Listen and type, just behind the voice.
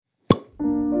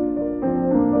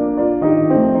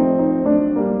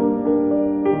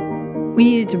We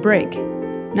needed to break,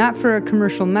 not for a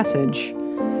commercial message,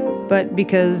 but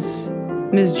because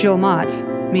Ms. Jill Mott,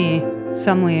 me,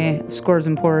 sommelier of Scores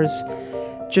and Pours,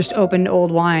 just opened Old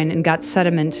Wine and got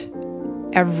sediment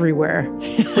everywhere,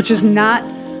 which is not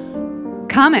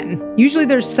common. Usually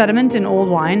there's sediment in old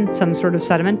wine, some sort of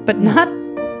sediment, but not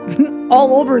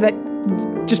all over that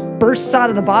just bursts out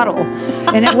of the bottle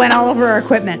and it went all over our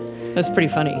equipment. That's pretty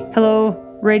funny. Hello,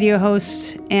 radio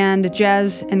host and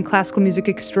jazz and classical music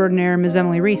extraordinaire, Ms.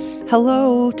 Emily Reese.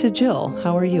 Hello to Jill.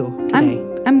 How are you today?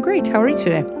 I'm great. How are you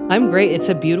today? I'm great. It's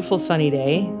a beautiful sunny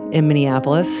day in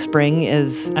Minneapolis. Spring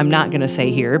is, I'm not going to say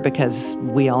here because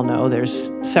we all know there's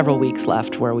several weeks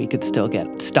left where we could still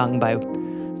get stung by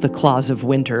the claws of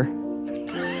winter.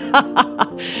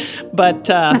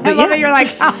 But I love that you're like,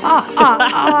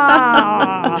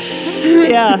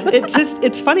 yeah,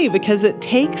 it's funny because it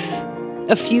takes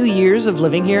a few years of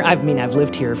living here. I've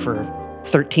lived here for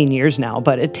 13 years now,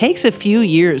 but it takes a few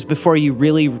years before you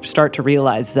really start to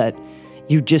realize that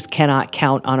you just cannot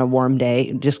count on a warm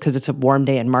day. Just because it's a warm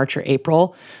day in March or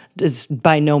April is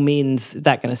by no means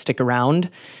that going to stick around.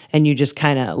 And you just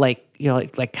kind of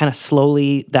kind of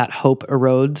slowly that hope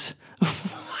erodes.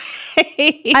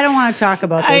 I don't want to talk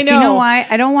about this. I know. You know why?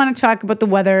 I don't want to talk about the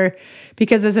weather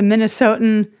because as a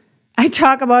Minnesotan, I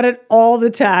talk about it all the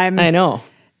time. I know.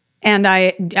 And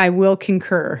I will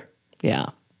concur. Yeah.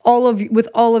 With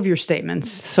all of your statements.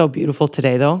 So beautiful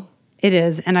today, though. It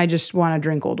is, and I just want to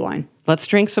drink old wine. Let's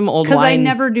drink some old wine. Because I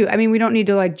never do. I mean, we don't need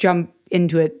to jump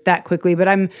into it that quickly, but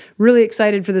I'm really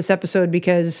excited for this episode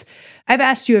because I've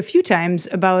asked you a few times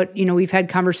about, we've had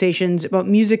conversations about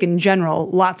music in general,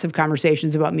 lots of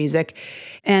conversations about music.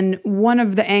 And one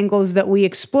of the angles that we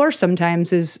explore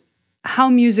sometimes is how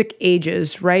music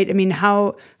ages, right? I mean,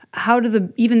 how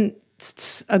do even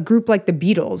a group like the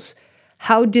Beatles,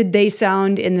 how did they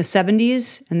sound in the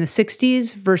 70s and the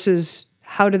 60s versus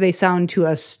how do they sound to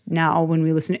us now when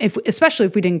we listen, especially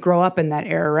if we didn't grow up in that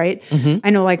era, right? Mm-hmm. I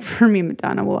know for me,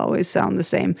 Madonna will always sound the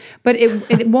same, but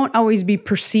it won't always be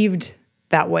perceived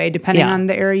that way depending on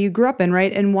the era you grew up in,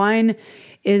 right? And wine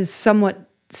is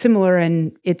somewhat similar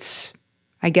in its,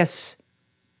 I guess,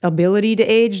 ability to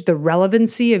age, the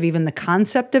relevancy of even the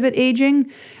concept of it aging.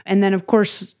 And then, of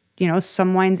course,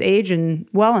 some wines age and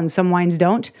some wines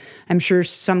don't. I'm sure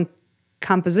some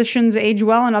compositions age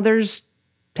well and others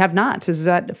have not. Is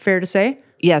that fair to say?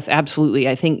 Yes, absolutely.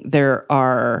 I think there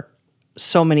are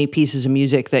so many pieces of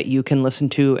music that you can listen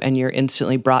to and you're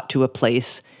instantly brought to a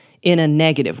place in a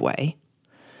negative way.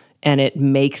 And it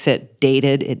makes it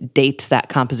dated. It dates that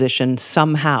composition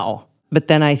somehow. But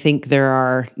then I think there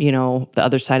are, the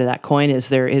other side of that coin is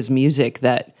there is music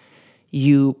that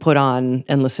you put on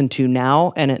and listen to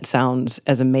now, and it sounds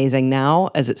as amazing now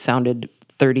as it sounded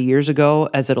 30 years ago,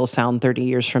 as it'll sound 30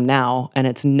 years from now. And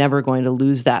it's never going to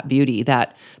lose that beauty,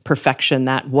 that perfection,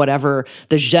 that whatever,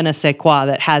 the je ne sais quoi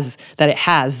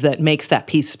that makes that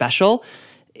piece special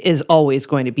is always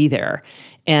going to be there.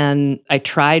 And I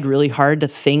tried really hard to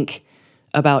think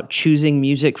about choosing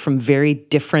music from very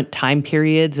different time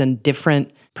periods and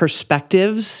different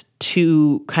perspectives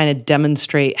to kind of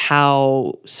demonstrate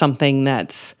how something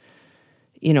that's,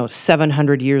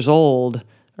 700 years old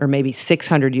or maybe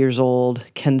 600 years old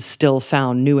can still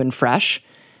sound new and fresh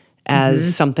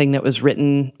as something that was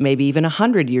written maybe even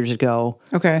 100 years ago.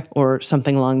 Okay. Or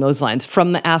something along those lines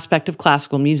from the aspect of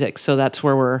classical music. So that's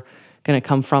where we're going to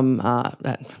come from. I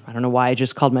don't know why I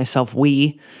just called myself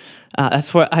we.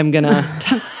 That's what I'm going to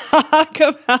talk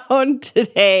about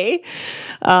today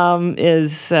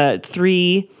is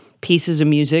 3 pieces of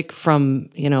music from,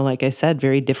 like I said,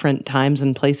 very different times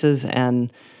and places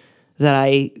and that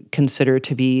I consider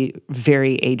to be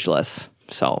very ageless.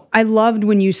 So I loved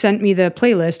when you sent me the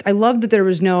playlist. I loved that there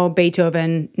was no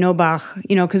Beethoven, no Bach,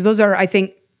 because those are, I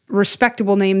think,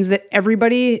 respectable names that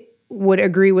everybody would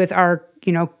agree with are,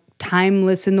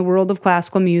 timeless in the world of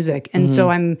classical music. And so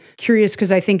I'm curious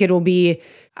because I think it'll be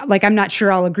I'm not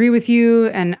sure I'll agree with you,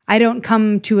 and I don't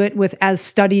come to it with as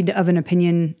studied of an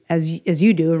opinion as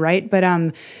you do, right? But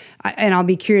and I'll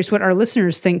be curious what our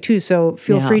listeners think too. So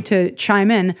feel free to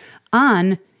chime in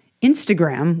on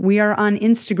Instagram. We are on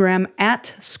Instagram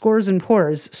at Scores and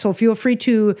Pours. So feel free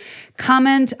to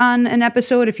comment on an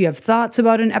episode if you have thoughts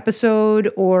about an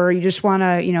episode, or you just want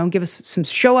to, give us some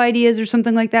show ideas or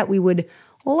something like that. We would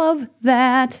love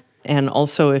that. And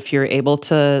also, if you're able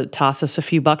to toss us a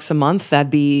few bucks a month,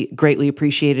 that'd be greatly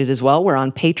appreciated as well. We're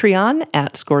on Patreon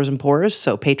at Scores and Pours,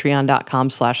 so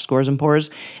patreon.com/Scores and Pours.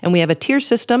 And we have a tier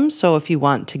system, so if you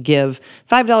want to give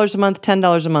 $5 a month,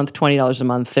 $10 a month, $20 a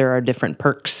month, there are different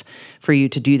perks for you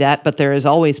to do that. But there is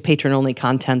always patron-only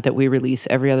content that we release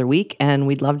every other week, and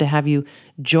we'd love to have you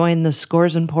join the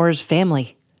Scores and Pours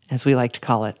family, as we like to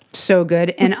call it. So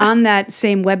good. And on that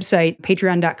same website,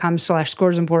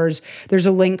 patreon.com/Scores and Pours, there's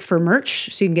a link for merch.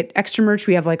 So you can get extra merch.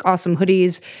 We have like awesome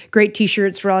hoodies, great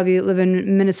t-shirts for all of you that live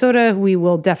in Minnesota. We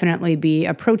will definitely be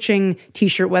approaching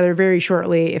t-shirt weather very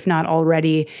shortly, if not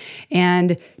already.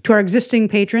 And to our existing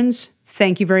patrons,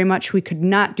 thank you very much. We could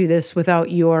not do this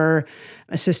without your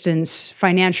assistance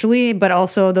financially, but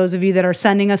also those of you that are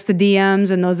sending us the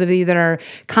DMs and those of you that are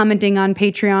commenting on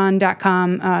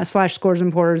patreon.com/Scores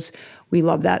and Pours. We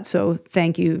love that. So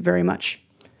thank you very much.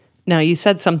 Now, you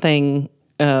said something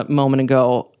a moment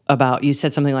ago about, you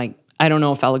said something like, I don't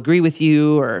know if I'll agree with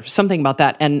you or something about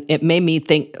that. And it made me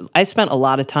think, I spent a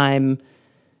lot of time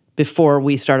before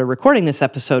we started recording this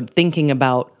episode thinking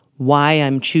about why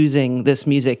I'm choosing this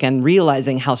music and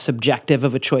realizing how subjective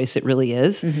of a choice it really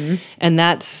is. Mm-hmm. And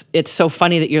it's so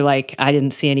funny that you're like, I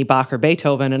didn't see any Bach or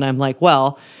Beethoven. And I'm like,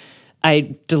 well,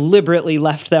 I deliberately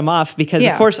left them off because,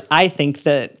 of course, I think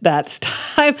that's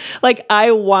time. Like,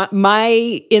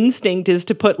 my instinct is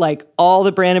to put like all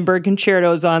the Brandenburg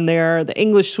concertos on there, the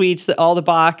English suites, all the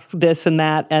Bach, this and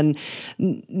that, and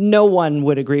no one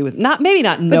would agree with. But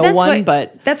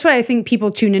that's why I think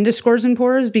people tune into Scores and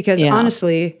Pours because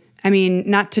honestly, I mean,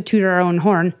 not to toot our own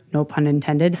horn, no pun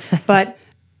intended, but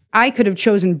I could have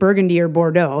chosen Burgundy or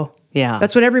Bordeaux. Yeah.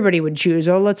 That's what everybody would choose.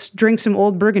 Oh, let's drink some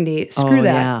old Burgundy. Screw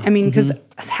that. Yeah. I mean, because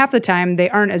half the time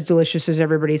they aren't as delicious as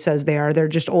everybody says they are. They're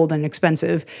just old and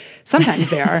expensive.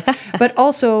 Sometimes they are. But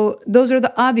also, those are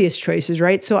the obvious choices,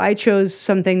 right? So I chose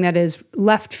something that is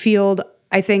left field,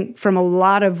 I think, from a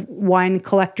lot of wine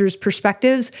collectors'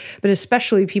 perspectives, but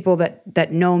especially people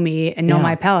that know me and know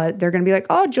my palate. They're going to be like,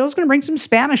 oh, Jill's going to bring some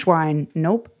Spanish wine.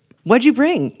 Nope. What'd you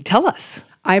bring? Tell us.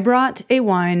 I brought a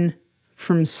wine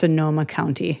from Sonoma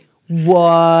County.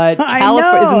 What?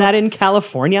 Isn't that in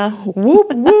California?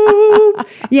 Whoop, whoop.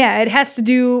 Yeah, it has to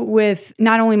do with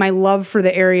not only my love for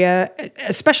the area,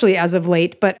 especially as of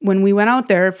late, but when we went out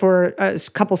there for a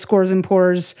couple Scores and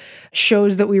Pours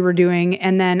shows that we were doing,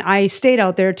 and then I stayed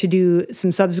out there to do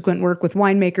some subsequent work with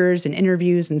winemakers and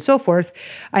interviews and so forth,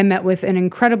 I met with an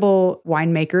incredible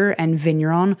winemaker and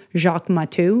vigneron, Jacques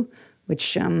Mathieu,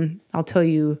 which I'll tell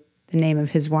you the name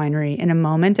of his winery in a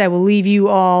moment. I will leave you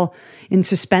all in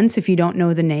suspense if you don't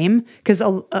know the name, because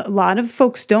a lot of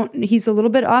folks don't. He's a little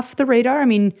bit off the radar. I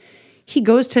mean, he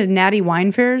goes to natty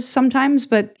wine fairs sometimes,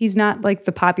 but he's not like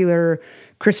the popular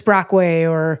Chris Brockway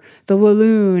or the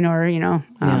Laloon or,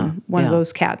 one of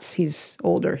those cats. He's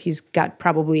older. He's got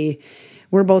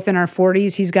we're both in our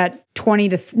 40s. He's got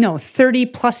 30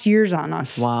 plus years on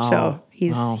us. Wow. So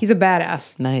he's a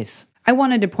badass. Nice. I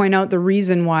wanted to point out the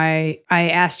reason why I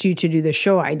asked you to do the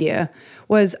show idea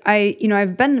was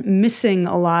I've been missing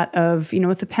a lot of,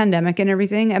 with the pandemic and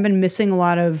everything, I've been missing a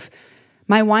lot of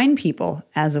my wine people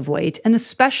as of late, and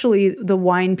especially the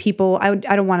wine people, I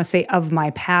don't want to say of my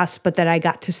past, but that I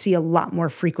got to see a lot more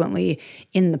frequently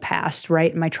in the past,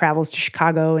 right? In my travels to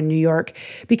Chicago and New York,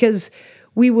 because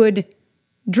we would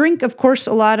drink, of course,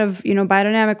 a lot of,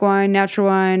 biodynamic wine, natural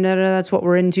wine, that's what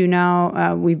we're into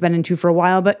now. We've been into for a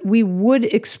while, but we would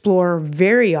explore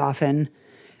very often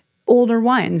older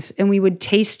wines, and we would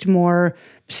taste more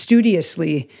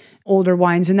studiously older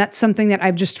wines. And that's something that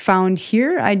I've just found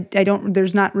here.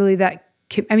 There's not really that,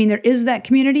 there is that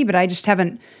community, but I just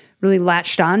haven't really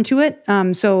latched on to it.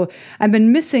 So I've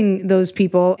been missing those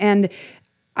people. And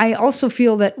I also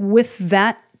feel that with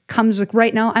that comes, like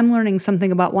right now, I'm learning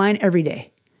something about wine every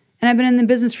day. And I've been in the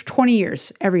business for 20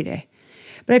 years, every day.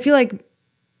 But I feel like,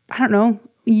 I don't know,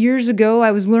 years ago,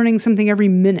 I was learning something every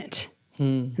minute.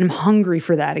 And I'm hungry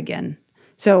for that again.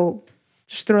 So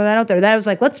just throw that out there. That was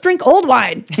like, let's drink old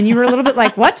wine. And you were a little bit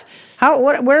like, what? How?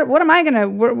 Where am I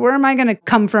gonna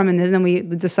come from in this? And then we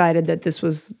decided that this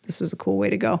was a cool way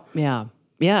to go. Yeah.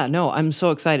 Yeah, no, I'm so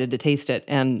excited to taste it.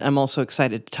 And I'm also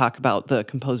excited to talk about the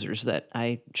composers that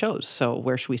I chose. So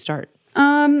where should we start?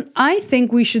 I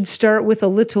think we should start with a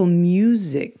little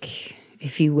music,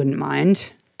 if you wouldn't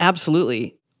mind.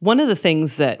 Absolutely. One of the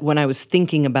things that when I was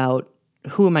thinking about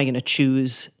who am I going to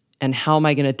choose and how am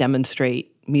I going to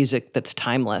demonstrate music that's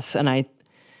timeless, and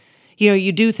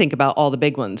you do think about all the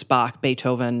big ones, Bach,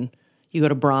 Beethoven, you go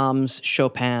to Brahms,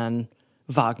 Chopin,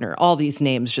 Wagner, all these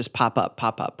names just pop up.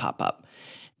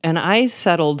 And I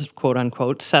settled, quote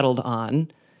unquote,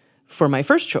 on, for my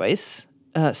first choice,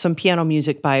 some piano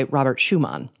music by Robert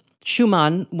Schumann.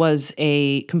 Schumann was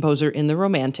a composer in the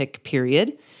Romantic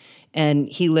period, and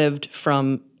he lived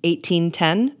from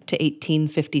 1810 to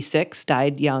 1856,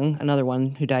 died young, another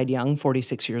one who died young,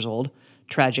 46 years old.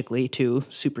 Tragically, too.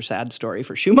 Super sad story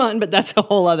for Schumann, but that's a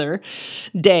whole other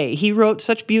day. He wrote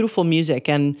such beautiful music.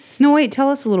 And no, wait, tell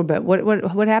us a little bit.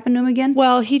 What happened to him again?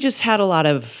 well, he just had a lot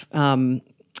of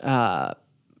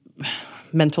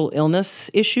mental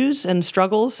illness issues and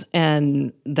struggles,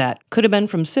 and that could have been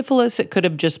from syphilis. It could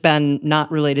have just been not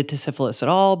related to syphilis at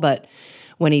all, but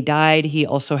when he died, he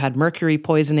also had mercury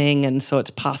poisoning, and so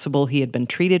it's possible he had been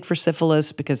treated for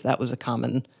syphilis because that was a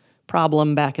common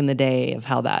problem back in the day of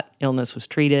how that illness was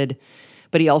treated.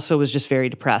 But he also was just very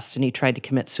depressed, and he tried to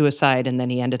commit suicide, and then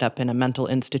he ended up in a mental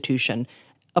institution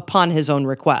upon his own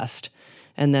request,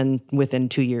 and then within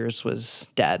 2 years was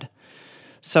dead.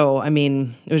 So, I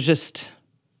mean, it was just,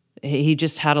 he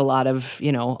just had a lot of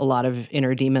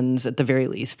inner demons at the very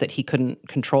least that he couldn't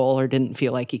control or didn't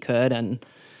feel like he could. And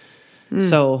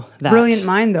so that. Brilliant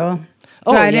mind, though.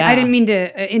 Oh, I yeah. didn't mean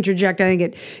to interject. I think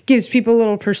it gives people a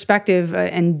little perspective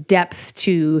and depth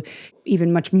to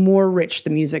even much more rich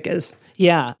the music is.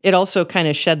 Yeah, it also kind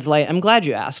of sheds light. I'm glad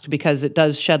you asked because it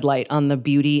does shed light on the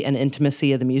beauty and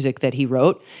intimacy of the music that he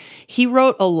wrote. He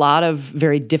wrote a lot of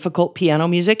very difficult piano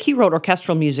music. He wrote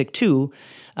orchestral music too,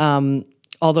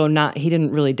 although he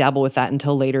didn't really dabble with that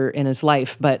until later in his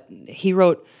life. But he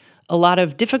wrote a lot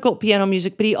of difficult piano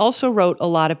music, but he also wrote a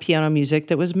lot of piano music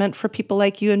that was meant for people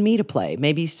like you and me to play.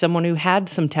 Maybe someone who had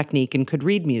some technique and could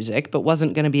read music, but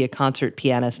wasn't going to be a concert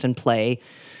pianist and play,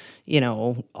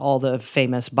 all the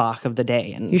famous Bach of the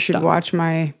day. And you should stuff. watch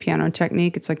my piano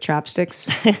technique. It's like chopsticks.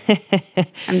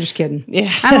 I'm just kidding.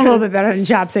 Yeah. I'm a little bit better than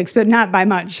chopsticks, but not by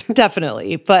much.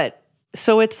 Definitely. But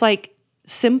so it's like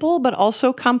simple, but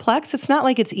also complex. It's not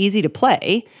like it's easy to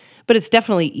play, but it's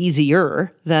definitely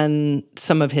easier than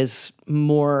some of his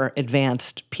more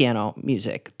advanced piano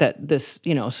music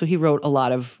so he wrote a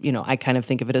lot of, I kind of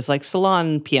think of it as like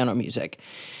salon piano music.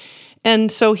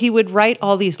 And so he would write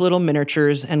all these little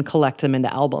miniatures and collect them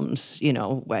into albums.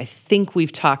 I think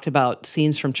we've talked about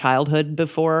Scenes from Childhood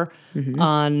before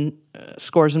on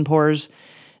Scores and Pours.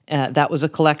 That was a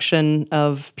collection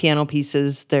of piano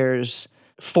pieces. There's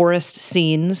Forest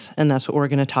Scenes, and that's what we're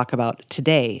going to talk about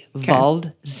today. Okay.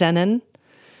 Waldszenen,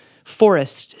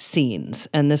 Forest Scenes.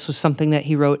 And this was something that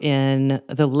he wrote in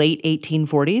the late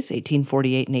 1840s,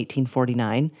 1848 and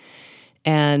 1849.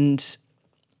 And,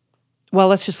 well,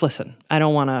 let's just listen. I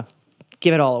don't want to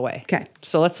give it all away. Okay.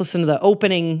 So let's listen to the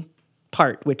opening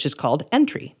part, which is called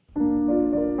Entry.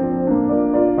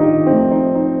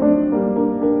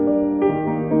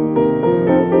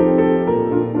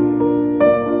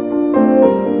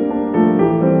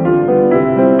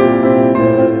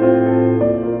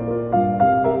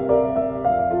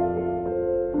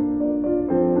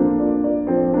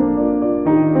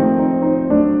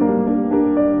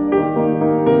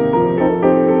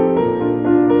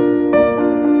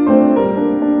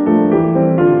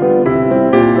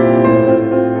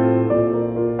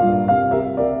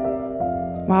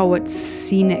 Wow, what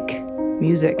scenic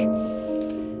music.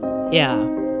 Yeah,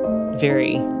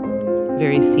 very,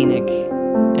 very scenic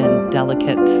and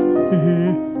delicate.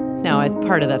 Mm-hmm. Now,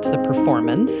 part of that's the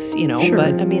performance, Sure.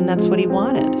 But I mean, that's what he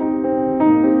wanted.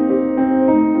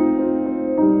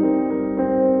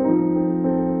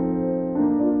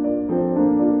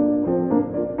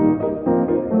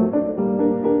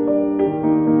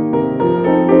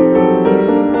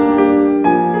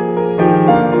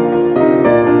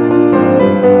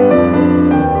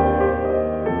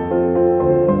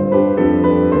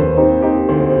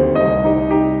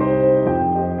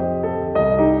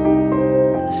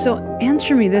 So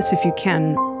answer me this if you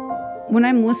can. When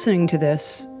I'm listening to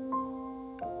this,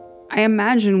 I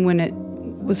imagine when it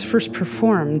was first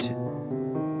performed,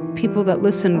 people that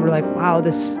listened were like, wow,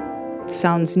 this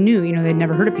sounds new. They'd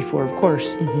never heard it before, of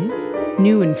course. Mm-hmm.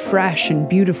 New and fresh and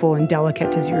beautiful and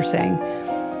delicate, as you were saying.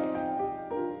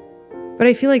 But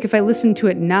I feel like if I listen to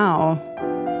it now,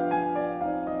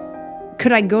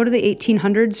 could I go to the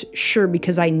 1800s? Sure,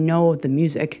 because I know the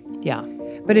music. Yeah.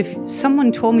 But if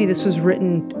someone told me this was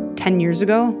written 10 years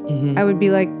ago, mm-hmm.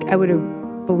 I would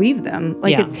have believed them.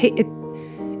 Like yeah.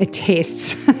 it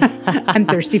tastes. I'm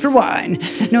thirsty for wine.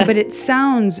 No, but it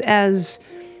sounds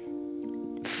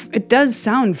it does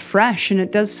sound fresh and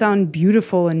it does sound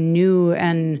beautiful and new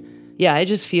and. Yeah, I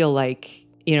just feel like,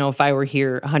 if I were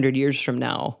here 100 years from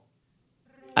now,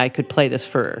 I could play this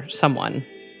for someone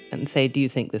and say, do you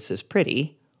think this is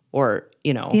pretty? Or,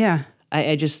 Yeah.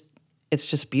 It's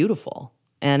just beautiful.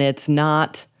 And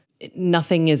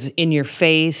nothing is in your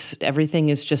face. Everything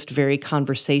is just very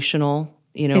conversational.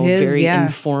 It is, very yeah.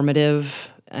 informative,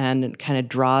 and it kind of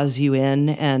draws you in.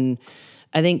 And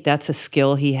I think that's a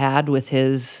skill he had with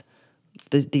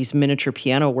these miniature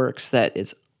piano works that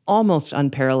is almost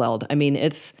unparalleled. I mean,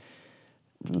 it's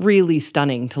really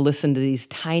stunning to listen to these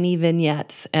tiny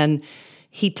vignettes. And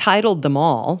he titled them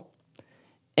all.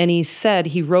 And he said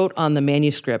he wrote on the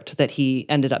manuscript that he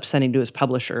ended up sending to his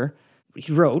publisher.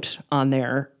 He wrote on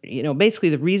there, basically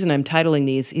the reason I'm titling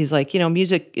these, he's like,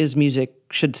 music is music,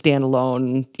 should stand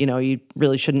alone. You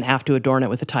really shouldn't have to adorn it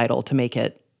with a title to make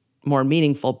it more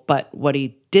meaningful. But what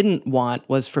he didn't want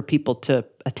was for people to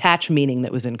attach meaning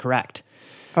that was incorrect.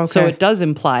 Okay. So it does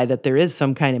imply that there is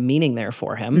some kind of meaning there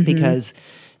for him because,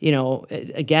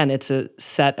 again, it's a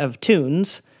set of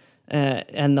tunes.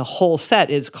 And the whole set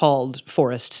is called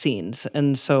Forest Scenes.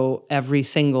 And so every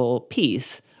single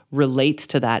piece relates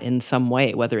to that in some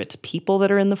way, whether it's people that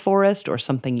are in the forest or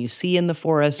something you see in the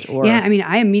forest. Or Yeah, I mean,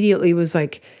 I immediately was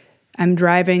like, I'm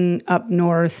driving up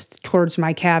north towards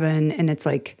my cabin, and it's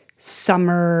like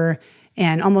summer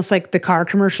and almost like the car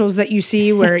commercials that you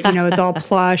see where, it's all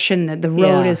plush and the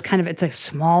road is kind of, it's a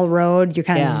small road. You're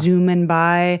kind of zooming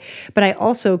by. But I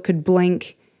also could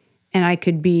blink and I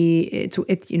could be,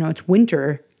 it's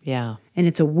winter. Yeah. And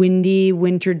it's a windy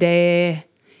winter day.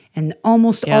 And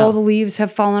almost all the leaves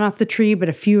have fallen off the tree, but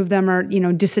a few of them are,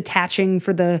 disattaching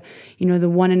for the, the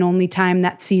one and only time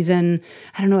that season.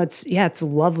 I don't know. It's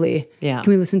lovely. Yeah.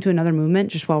 Can we listen to another movement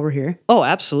just while we're here? Oh,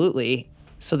 absolutely.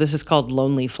 So this is called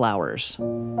Lonely Flowers.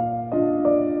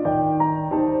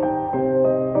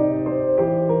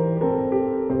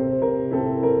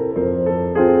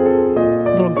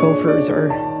 Little gophers are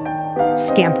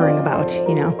scampering about,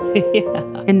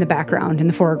 in the background, in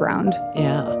the foreground.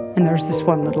 Yeah. And there's this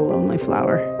one little lonely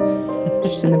flower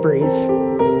just in the breeze.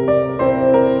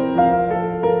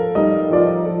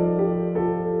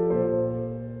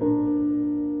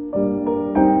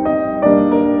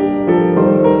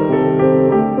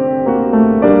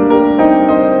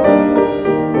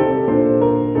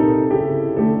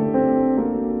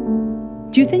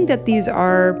 Do you think that these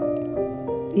are,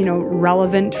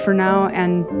 relevant for now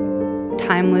and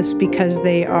timeless because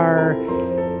they are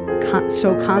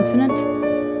so consonant?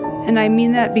 And I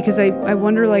mean that because I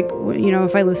wonder, like,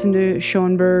 if I listen to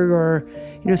Schoenberg or,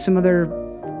 some other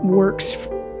works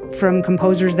from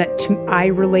composers that I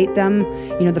relate them,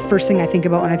 the first thing I think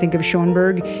about when I think of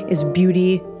Schoenberg is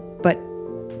beauty, but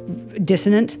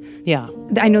dissonant. Yeah.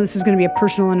 I know this is going to be a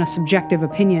personal and a subjective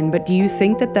opinion, but do you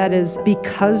think that is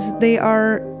because they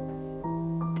are,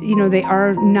 they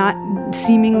are not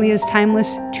seemingly as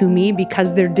timeless to me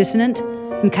because they're dissonant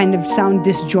and kind of sound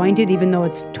disjointed, even though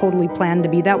it's totally planned to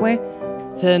be that way?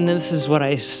 Then this is what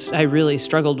I really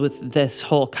struggled with this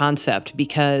whole concept,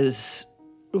 because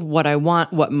what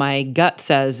my gut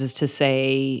says is to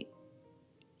say,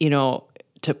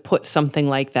 to put something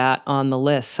like that on the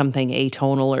list, something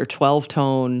atonal or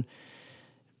 12-tone,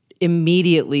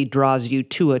 immediately draws you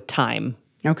to a time.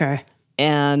 Okay.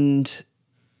 And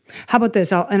how about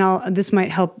this? This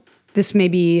might help. This may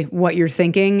be what you're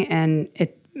thinking, and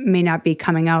it may not be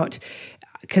coming out,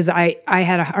 because I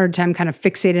had a hard time kind of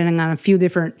fixating on a few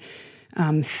different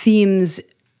themes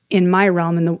in my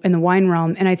realm, in the wine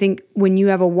realm. And I think when you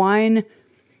have a wine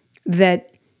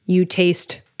that you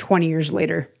taste 20 years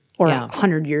later or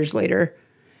 100 years later,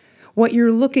 what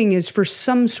you're looking is for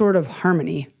some sort of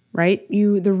harmony, right?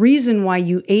 The reason why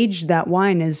you aged that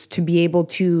wine is to be able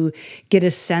to get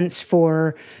a sense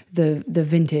for the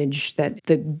vintage that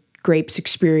the grapes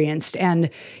experienced. And,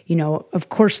 of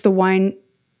course the wine,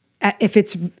 if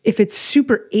it's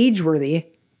super age-worthy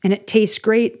and it tastes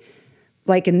great,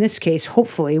 like in this case,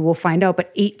 hopefully we'll find out,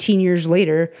 but 18 years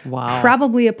later,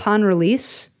 probably upon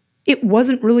release, it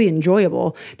wasn't really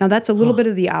enjoyable. Now that's a little bit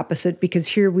of the opposite, because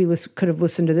here we could have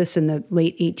listened to this in the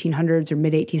late 1800s or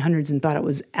mid 1800s and thought it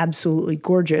was absolutely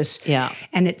gorgeous. Yeah.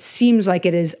 And it seems like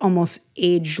it is almost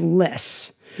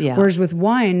ageless. Yeah. Whereas with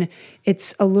wine,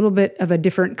 it's a little bit of a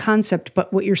different concept,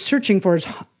 but what you're searching for is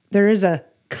there is a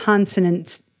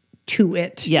consonance to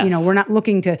it. Yes. We're not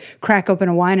looking to crack open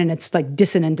a wine and it's like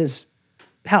dissonant as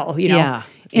hell, in a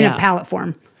palate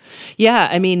form. Yeah,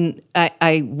 I mean,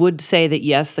 I would say that,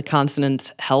 yes, the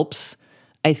consonance helps.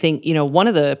 I think, one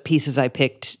of the pieces I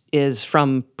picked is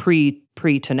from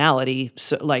pre-tonality,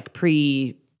 so like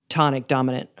pre-tonic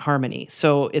dominant harmony.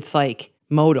 So it's like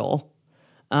modal.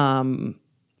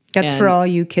 That's for all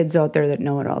you kids out there that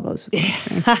know what all those words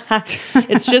mean.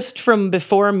 It's just from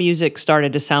before music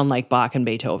started to sound like Bach and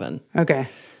Beethoven. Okay.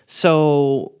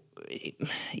 So, that...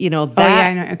 Oh, yeah,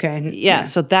 I know. Okay. Yeah,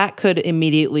 so that could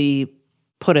immediately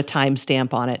put a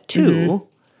timestamp on it too.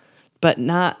 but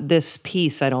not this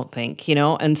piece, I don't think,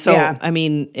 And so, Yeah. I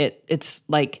mean, it's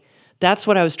like, that's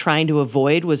what I was trying to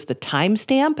avoid was the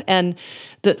timestamp. And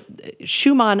the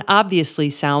Schumann obviously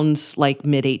sounds like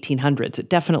mid-1800s. It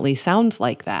definitely sounds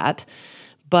like that.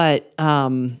 But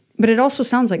it also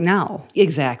sounds like now.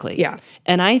 exactly. Yeah.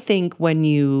 And I think when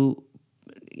you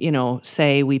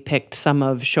say we picked some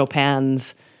of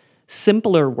Chopin's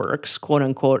simpler works, quote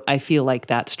unquote, I feel like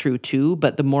that's true too.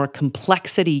 But the more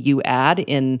complexity you add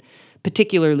in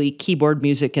particularly keyboard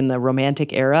music in the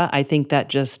Romantic era, I think that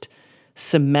just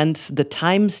cements the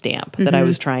timestamp that I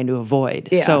was trying to avoid.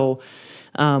 Yeah. So,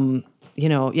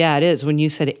 it is. When you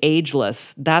said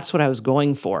ageless, that's what I was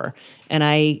going for. And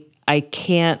I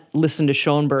can't listen to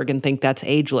Schoenberg and think that's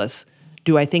ageless.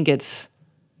 Do I think it's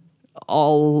a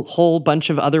whole bunch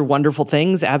of other wonderful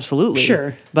things? Absolutely.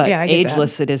 Sure. But Yeah, I get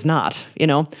ageless it is not,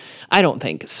 I don't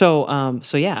think. So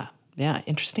yeah. Yeah,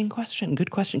 interesting question.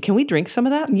 Good question. Can we drink some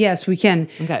of that? Yes, we can.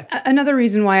 Okay. Another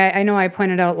reason why I know I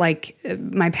pointed out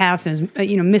my past is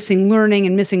missing learning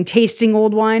and missing tasting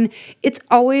old wine. There's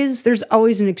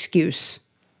always an excuse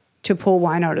to pull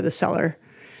wine out of the cellar.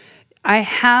 I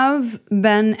have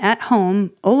been at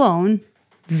home alone,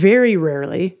 very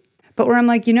rarely, but where I'm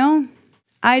like,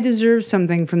 I deserve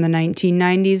something from the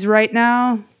 1990s right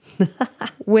now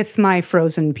with my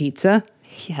frozen pizza.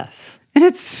 Yes. And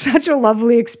it's such a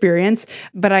lovely experience.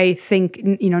 But I think,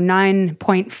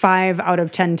 9.5 out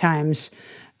of 10 times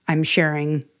I'm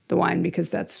sharing the wine because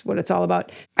that's what it's all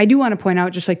about. I do want to point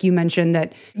out, just like you mentioned,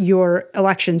 that your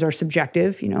elections are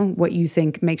subjective, what you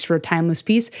think makes for a timeless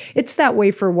piece. It's that way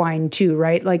for wine too,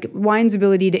 right? Like wine's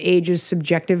ability to age is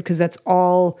subjective because that's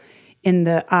all in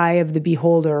the eye of the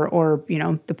beholder or,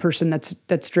 the person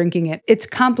that's drinking it. It's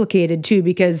complicated too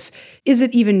because is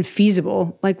it even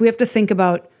feasible? Like we have to think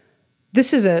about,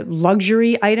 this is a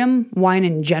luxury item, wine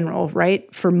in general,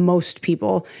 right? For most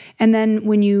people. And then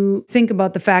when you think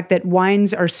about the fact that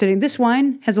this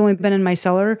wine has only been in my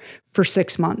cellar for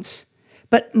 6 months.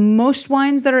 But most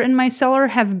wines that are in my cellar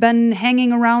have been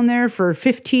hanging around there for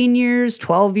 15 years,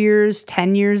 12 years,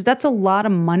 10 years. That's a lot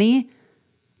of money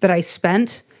that I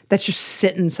spent that's just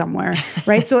sitting somewhere,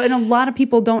 right? So, and a lot of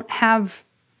people don't have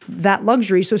that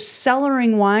luxury. So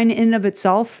cellaring wine in and of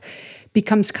itself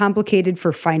becomes complicated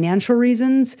for financial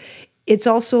reasons. It's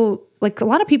also like a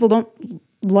lot of people don't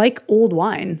like old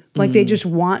wine. Like they just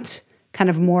want kind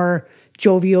of more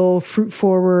jovial, fruit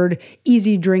forward,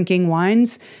 easy drinking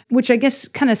wines, which I guess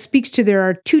kind of speaks to there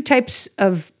are two types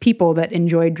of people that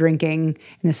enjoy drinking.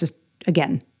 And this is,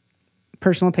 again,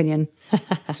 personal opinion,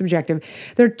 subjective.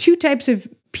 There are two types of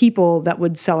people that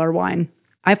would cellar wine.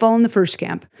 I fall in the first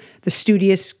camp, the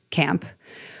studious camp.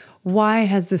 Why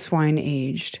has this wine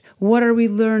aged? What are we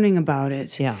learning about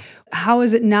it? Yeah. How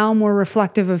is it now more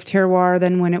reflective of terroir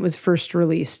than when it was first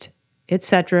released? Et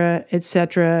cetera, et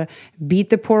cetera. Beat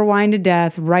the poor wine to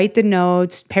death, write the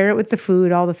notes, pair it with the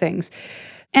food, all the things.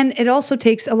 And it also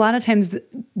takes, a lot of times,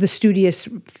 the studious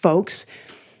folks,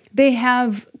 they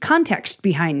have context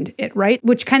behind it, right?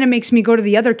 Which kind of makes me go to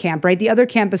the other camp, right? The other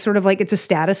camp is sort of like it's a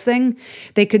status thing.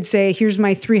 They could say, here's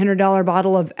my $300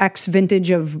 bottle of X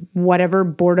vintage of whatever,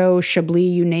 Bordeaux, Chablis,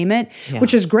 you name it,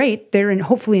 which is great. They're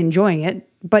hopefully enjoying it.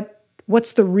 But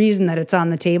what's the reason that it's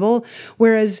on the table?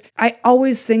 Whereas I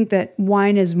always think that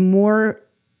wine is more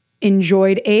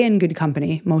enjoyed, A, in good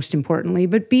company, most importantly,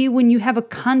 but B, when you have a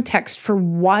context for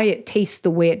why it tastes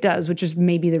the way it does, which is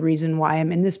maybe the reason why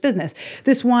I'm in this business.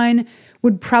 This wine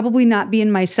would probably not be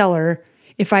in my cellar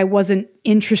if I wasn't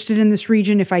interested in this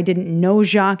region, if I didn't know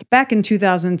Jacques. Back in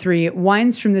 2003,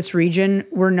 wines from this region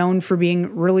were known for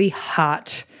being really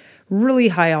hot, really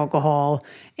high alcohol,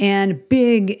 and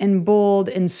big and bold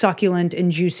and succulent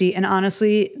and juicy. And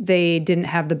honestly, they didn't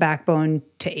have the backbone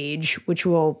to age, which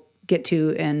we'll get to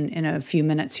in a few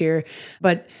minutes here.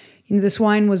 But this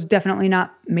wine was definitely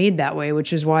not made that way,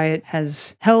 which is why it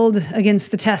has held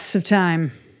against the tests of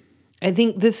time. I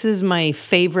think this is my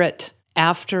favorite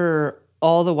after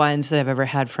all the wines that I've ever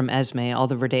had from Esme, all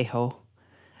the Verdejo.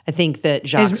 I think that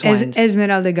Jacques wines...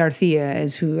 Esmeralda Garcia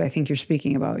is who I think you're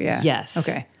speaking about, yeah. Yes.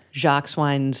 Okay. Jacques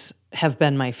wines have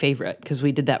been my favorite because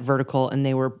we did that vertical and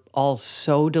they were all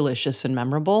so delicious and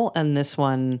memorable. And this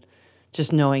one,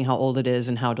 just knowing how old it is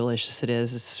and how delicious it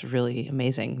is, it's really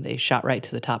amazing. They shot right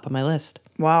to the top of my list.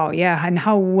 Wow, yeah. And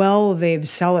how well they've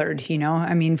cellared,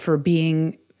 I mean, for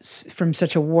being from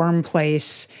such a warm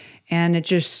place. And it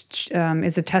just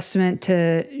is a testament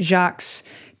to Jacques'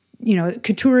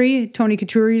 Couturier, Tony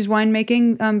Couturier's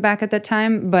winemaking back at that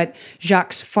time, but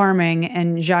Jacques' farming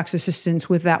and Jacques' assistance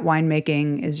with that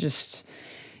winemaking is just,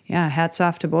 hats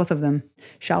off to both of them.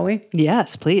 Shall we?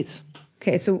 Yes, please.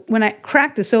 Okay, so when I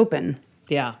crack this open,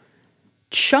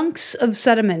 chunks of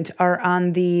sediment are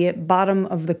on the bottom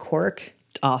of the cork,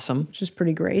 Awesome. which is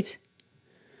pretty great.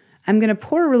 I'm going to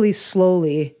pour really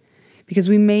slowly because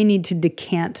we may need to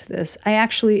decant this. I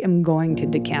actually am going to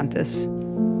decant this.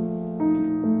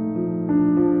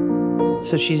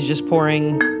 So she's just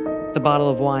pouring the bottle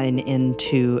of wine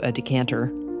into a decanter,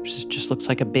 which just looks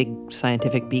like a big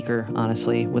scientific beaker,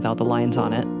 honestly, without the lines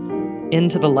on it,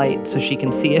 into the light so she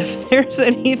can see if there's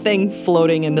anything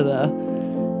floating into the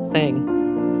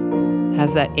thing.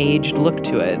 Has that aged look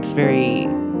to it. It's very,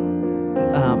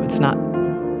 it's not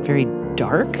very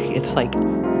dark. It's like,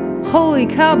 Holy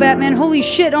cow, Batman. Holy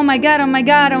shit. Oh my God. Oh my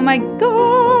God. Oh my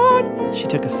God. she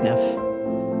took a sniff.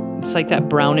 It's like that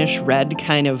brownish red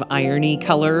kind of irony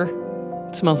color.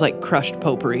 It smells like crushed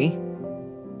potpourri.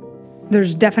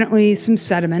 There's definitely some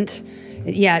sediment.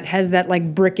 Yeah, it has that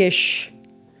like brickish,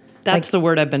 That's the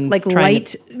word I've been like trying light,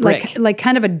 to, brick. like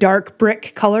kind of a dark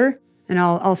brick color. And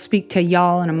I'll speak to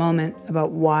y'all in a moment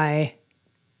about why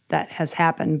that has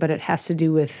happened, but it has to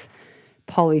do with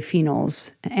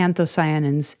polyphenols,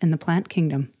 anthocyanins in the plant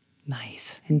kingdom,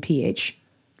 Nice. and pH.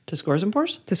 To scores and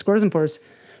pours? To scores and pours.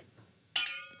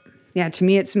 Yeah, to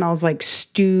me it smells like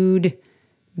stewed,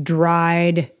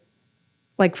 dried,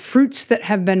 like fruits that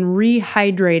have been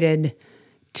rehydrated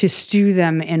to stew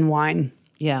them in wine.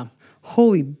 Yeah.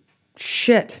 Holy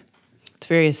shit. It's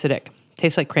very acidic.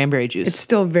 Tastes like cranberry juice. It's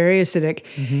still very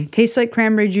acidic. Tastes like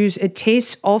cranberry juice. It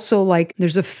tastes also like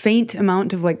there's a faint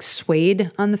amount of like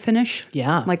suede on the finish.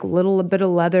 Yeah. Like a little bit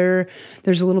of leather.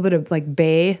 There's a little bit of like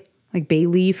bay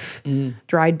leaf,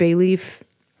 dried bay leaf.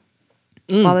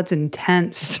 Wow, that's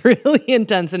intense. It's really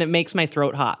intense and it makes my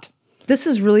throat hot. This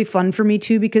is really fun for me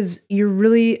too because you're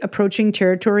really approaching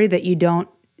territory that you don't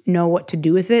know what to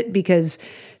do with it because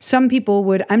some people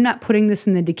would, I'm not putting this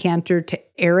in the decanter to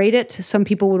aerate it. Some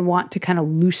people would want to kind of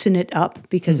loosen it up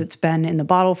because it's been in the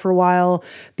bottle for a while.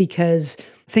 Because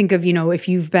think of, if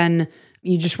you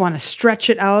just want to stretch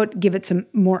it out, give it some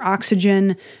more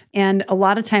oxygen. And a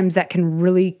lot of times that can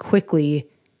really quickly,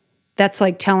 that's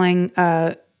like telling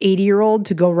 80-year-old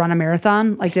to go run a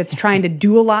marathon, like that's trying to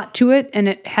do a lot to it and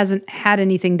it hasn't had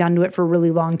anything done to it for a really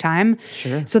long time.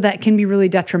 Sure. So that can be really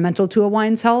detrimental to a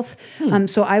wine's health.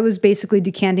 So I was basically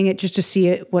decanting it just to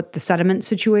see what the sediment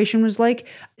situation was like.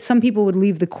 Some people would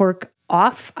leave the cork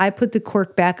off. I put the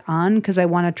cork back on because I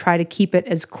want to try to keep it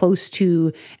as close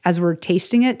to as we're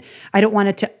tasting it. I don't want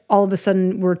it to all of a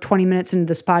sudden, we're 20 minutes into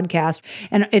this podcast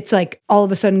and it's like all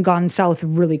of a sudden gone south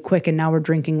really quick and now we're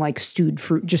drinking like stewed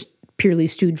fruit, just purely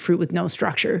stewed fruit with no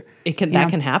structure. That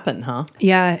can happen, huh?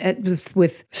 Yeah,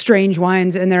 with strange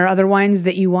wines. And there are other wines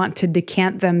that you want to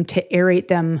decant them to aerate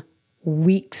them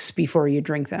weeks before you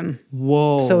drink them.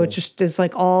 Whoa. So it just is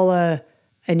like all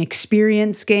an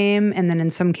experience game, and then in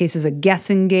some cases a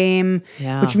guessing game,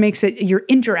 which makes it, you're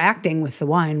interacting with the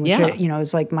wine, which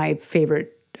is like my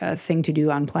favorite thing to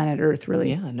do on planet Earth, really.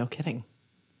 Yeah, no kidding.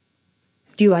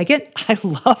 Do you like it? I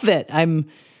love it.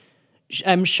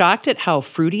 I'm shocked at how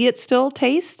fruity it still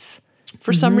tastes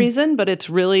for some reason, but it's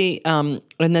really, and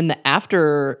then the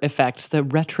after effects, the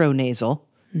retronasal,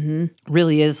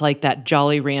 really is like that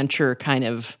Jolly Rancher kind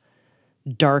of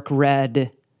dark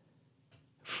red,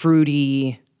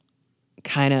 fruity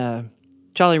kind of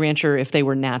Jolly Rancher if they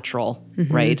were natural,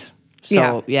 right?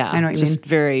 So yeah, I know what you just mean.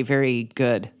 very, very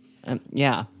good.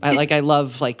 I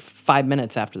love like 5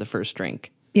 minutes after the first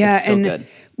drink. Yeah, it's still and good.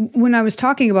 When I was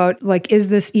talking about, like, is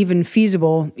this even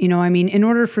feasible? In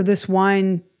order for this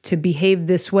wine to behave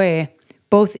this way,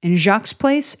 both in Jacques'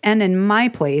 place and in my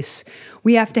place,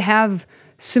 we have to have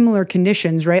similar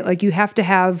conditions, right? Like, you have to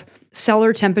have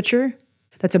cellar temperature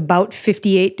that's about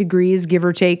 58 degrees, give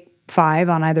or take 5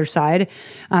 on either side.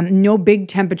 No big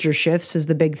temperature shifts is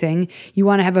the big thing. You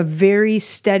want to have a very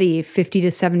steady 50 to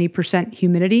 70%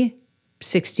 humidity,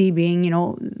 60 being,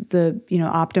 the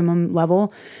optimum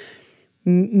level.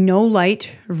 No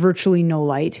light, virtually no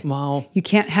light. Wow. You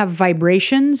can't have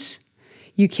vibrations.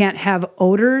 You can't have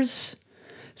odors.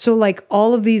 So like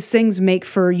all of these things make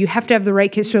for, you have to have the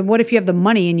right, so what if you have the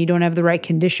money and you don't have the right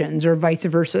conditions or vice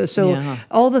versa? So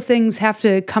all the things have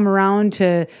to come around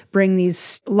to bring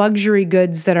these luxury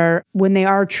goods that are, when they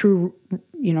are true,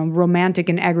 romantic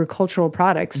and agricultural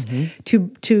products,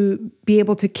 to be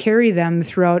able to carry them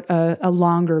throughout a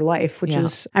longer life, which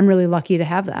is, I'm really lucky to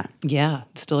have that. Yeah,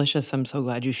 it's delicious. I'm so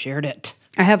glad you shared it.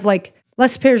 I have like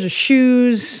less pairs of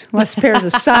shoes, less pairs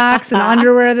of socks and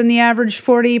underwear than the average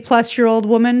 40-plus-year-old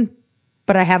woman,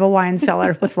 but I have a wine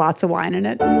cellar with lots of wine in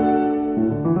it.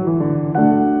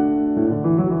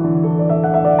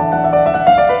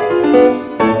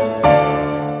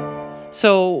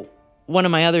 So one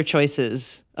of my other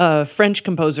choices, a French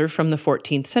composer from the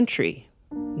 14th century,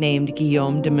 named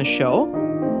Guillaume de Michaud.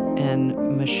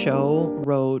 And Michaud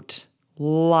wrote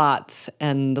lots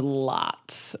and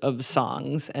lots of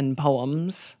songs and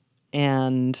poems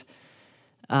and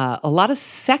a lot of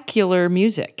secular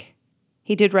music.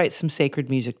 He did write some sacred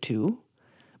music too,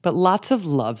 but lots of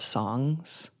love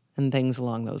songs and things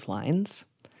along those lines.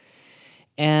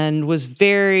 And was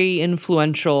very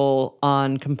influential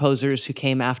on composers who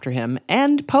came after him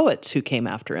and poets who came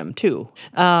after him too.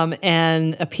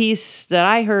 And a piece that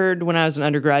I heard when I was an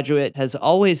undergraduate has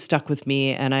always stuck with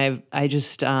me, and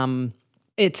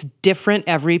it's different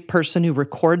every person who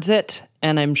records it,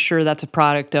 and I'm sure that's a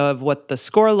product of what the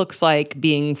score looks like,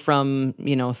 being from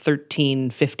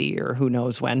 1350 or who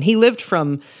knows when. He lived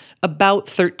from about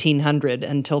 1300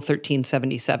 until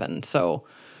 1377, so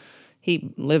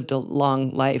he lived a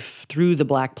long life through the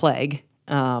Black Plague.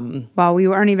 Wow, we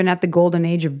weren't even at the golden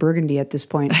age of Burgundy at this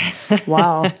point.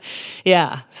 Wow.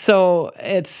 Yeah, so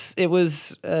it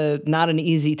was not an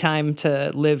easy time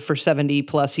to live for 70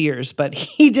 plus years, but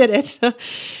he did it.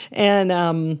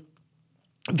 And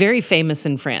very famous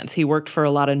in France. He worked for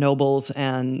a lot of nobles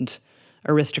and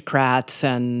aristocrats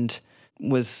and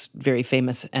was very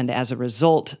famous. And as a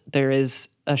result, there is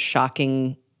a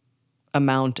shocking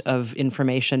amount of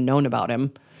information known about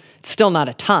him. Still not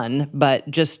a ton, but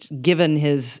just given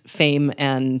his fame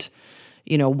and,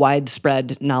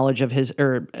 widespread knowledge of his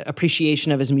or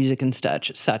appreciation of his music and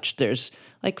such, there's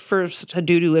like for a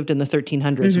dude who lived in the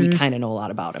 1300s, we kind of know a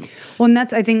lot about him. Well, and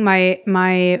that's, I think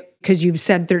my, because you've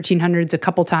said 1300s a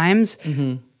couple times,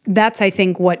 that's, I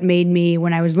think, what made me,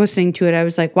 when I was listening to it, I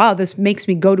was like, wow, this makes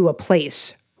me go to a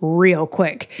place real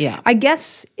quick. Yeah. I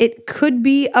guess it could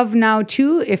be of now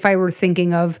too, if I were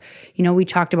thinking of, we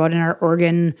talked about in our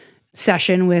organ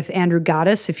session with Andrew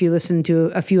Goddess, if you listen to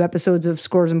a few episodes of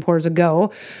Scores and Pours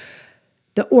ago,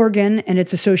 the organ and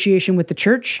its association with the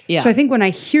church. Yeah. So I think when I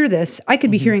hear this, I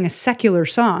could be hearing a secular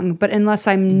song, but unless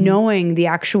I'm knowing the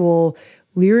actual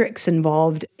lyrics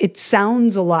involved, it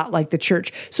sounds a lot like the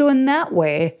church. So in that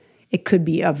way, it could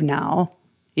be of now.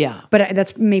 Yeah. But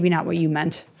that's maybe not what you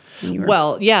meant.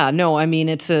 Well, yeah, no, I mean,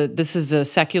 this is a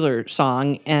secular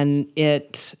song, and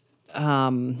it,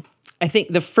 I think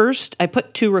I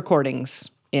put 2 recordings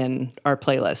in our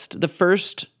playlist. The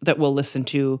first that we'll listen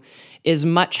to is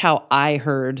much how I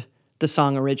heard the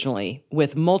song originally,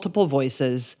 with multiple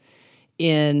voices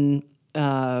in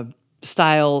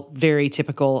style very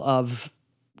typical of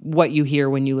what you hear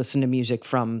when you listen to music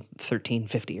from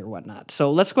 1350 or whatnot.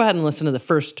 So let's go ahead and listen to the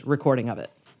first recording of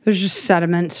it. There's just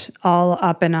sediment all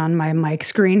up and on my mic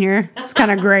screen here. It's kind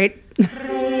of great.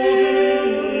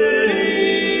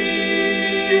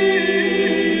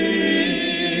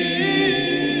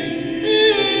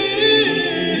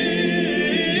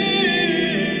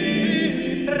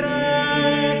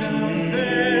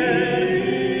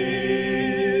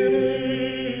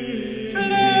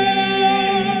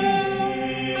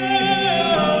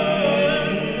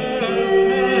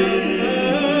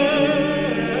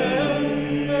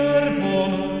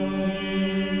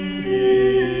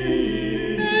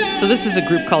 So this is a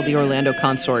group called the Orlando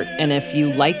Consort, and if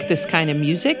you like this kind of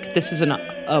music, this is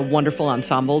a wonderful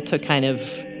ensemble to kind of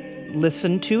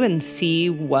listen to and see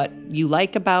what you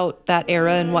like about that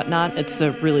era and whatnot. It's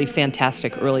a really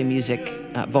fantastic early music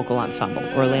vocal ensemble,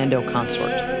 Orlando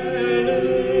Consort.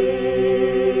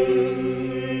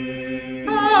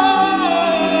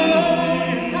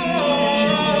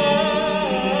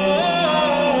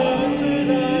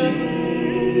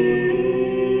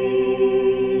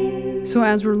 So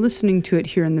as we're listening to it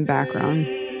here in the background,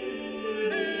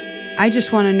 I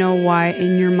just want to know why,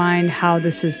 in your mind, how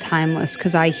this is timeless.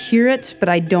 Because I hear it, but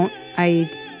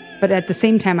but at the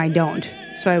same time, I don't.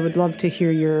 So I would love to hear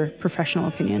your professional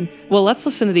opinion. Well, let's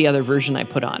listen to the other version I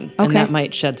put on, and that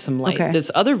might shed some light. Okay.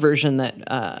 This other version that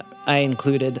I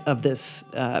included of this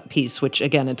piece, which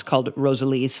again, it's called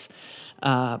Rosalise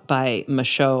by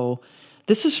Michaud.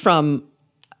 This is from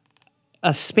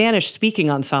a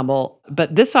Spanish-speaking ensemble,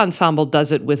 but this ensemble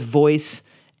does it with voice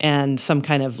and some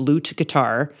kind of lute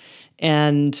guitar.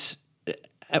 And,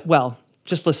 well,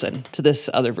 just listen to this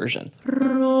other version.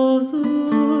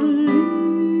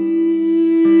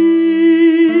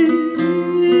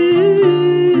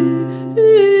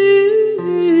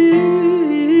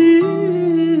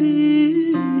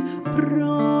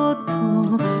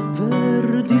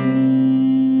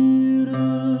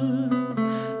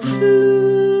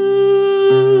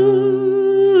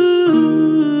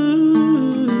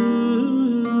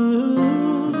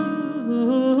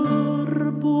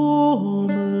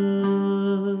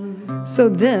 So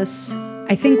this,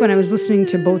 I think when I was listening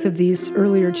to both of these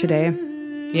earlier today,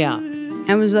 Yeah.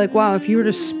 I was like, wow, if you were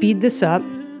to speed this up,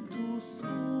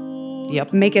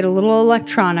 Yep. make it a little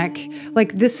electronic.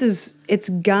 Like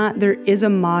there is a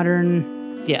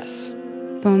modern Yes.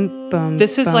 bum, bum.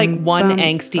 This is like bum, one bum,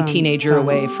 angsty bum, teenager bum.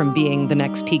 away from being the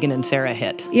next Tegan and Sarah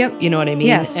hit. Yep. You know what I mean?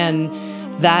 Yes. And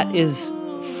that is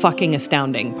fucking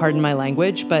astounding. Pardon my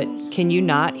language, but can you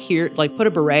not hear, like, put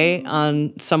a beret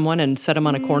on someone and set them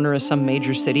on a corner of some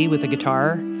major city with a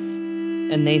guitar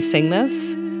and they sing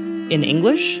this in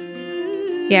English?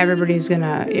 Yeah, everybody's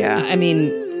gonna, yeah. I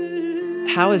mean,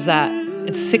 how is that?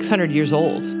 It's 600 years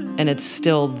old and it's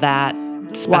still that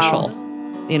special.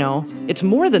 Wow. You know, it's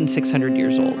more than 600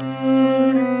 years old.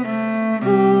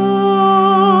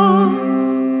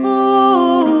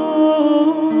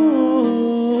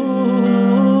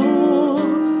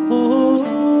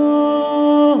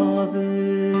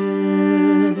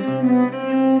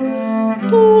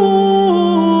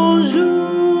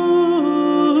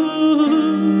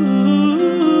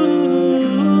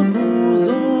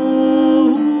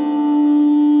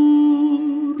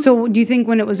 So do you think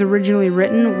when it was originally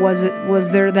written, was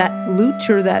there that lute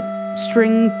or that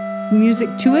string music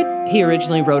to it? He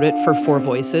originally wrote it for 4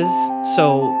 voices,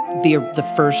 so the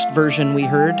first version we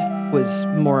heard was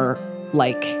more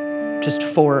like just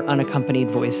 4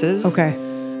 unaccompanied voices. Okay.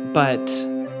 But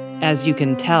as you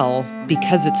can tell,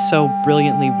 because it's so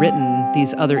brilliantly written,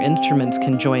 these other instruments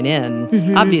can join in.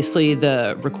 Mm-hmm. Obviously,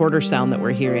 the recorder sound that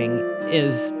we're hearing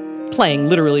is playing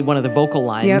literally one of the vocal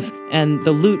lines, Yep. and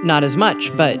the lute not as much,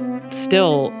 but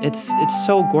still, it's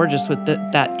so gorgeous with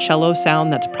that cello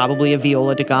sound that's probably a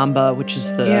viola da gamba, which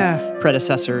is the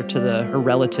predecessor to or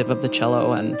relative of the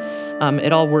cello, and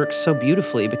it all works so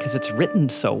beautifully because it's written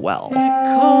so well.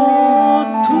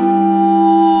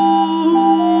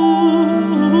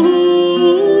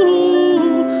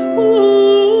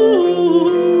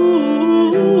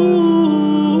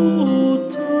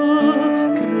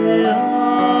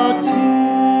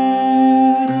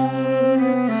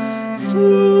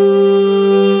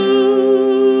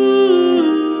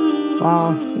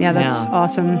 Wow. Yeah, that's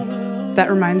awesome.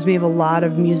 That reminds me of a lot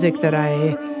of music that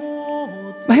I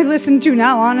listen to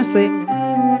now, honestly.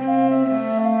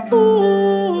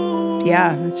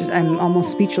 Yeah, I'm almost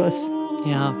speechless.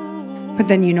 Yeah. But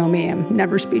then you know me, I'm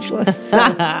never speechless. So.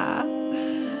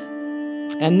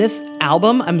 And this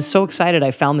album, I'm so excited I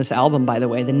found this album, by the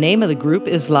way. The name of the group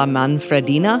is La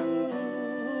Manfredina.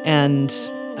 And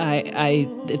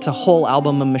it's a whole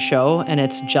album of Michaud, and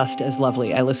it's just as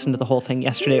lovely. I listened to the whole thing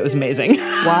yesterday. It was amazing.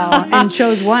 Wow. And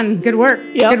chose one. Good work.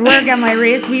 Yep. Good work, Emily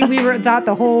Reese. We thought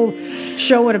the whole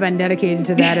show would have been dedicated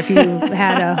to that if you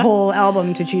had a whole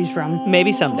album to choose from.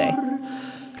 Maybe someday.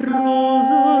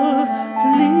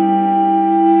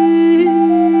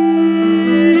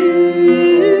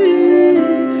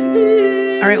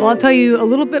 All right, well, I'll tell you a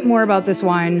little bit more about this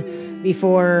wine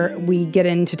before we get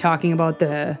into talking about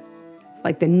the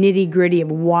nitty-gritty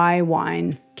of why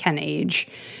wine can age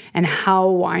and how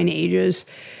wine ages.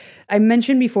 I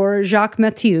mentioned before Jacques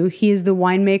Mathieu. He is the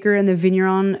winemaker and the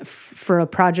vigneron for a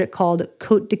project called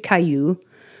Côte de Cailloux,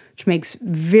 which makes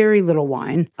very little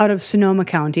wine out of Sonoma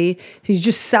County. He's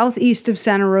just southeast of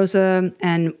Santa Rosa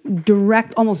and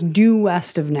almost due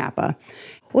west of Napa.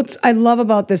 What I love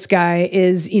about this guy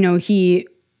is,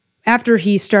 after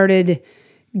he started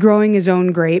growing his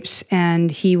own grapes,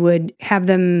 and he would have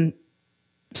them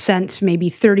sent maybe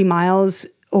 30 miles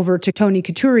over to Tony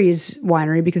Couturi's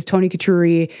winery, because Tony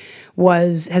Couturi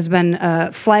has been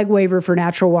a flag waver for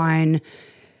natural wine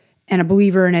and a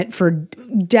believer in it for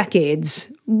decades,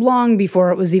 long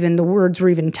before the words were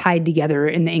even tied together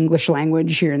in the English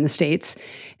language here in the States.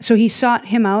 So he sought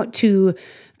him out to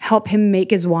help him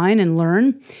make his wine and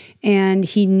learn. And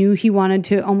he knew he wanted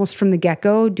to, almost from the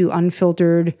get-go, do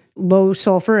unfiltered, low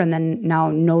sulfur, and then now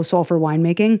no sulfur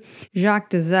winemaking. Jacques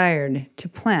desired to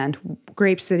plant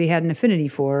grapes that he had an affinity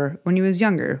for when he was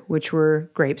younger, which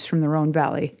were grapes from the Rhone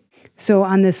Valley. So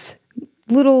on this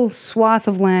little swath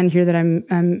of land here that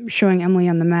I'm showing Emily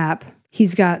on the map,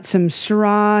 he's got some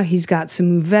Syrah, he's got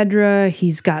some Mourvedre,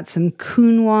 he's got some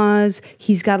Counoise,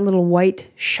 he's got a little white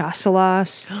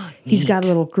Chasselas, he's got a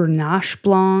little Grenache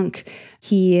Blanc.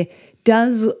 He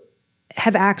does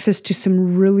have access to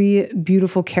some really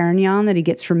beautiful Carignan that he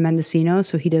gets from Mendocino,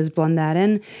 so he does blend that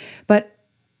in. But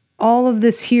all of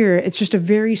this here, it's just a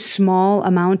very small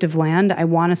amount of land. I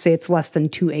want to say it's less than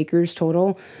 2 acres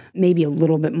total, maybe a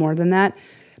little bit more than that.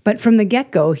 But from the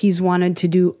get-go, he's wanted to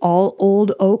do all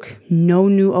old oak, no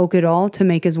new oak at all to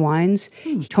make his wines.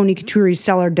 Tony Couturi's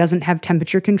cellar doesn't have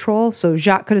temperature control, so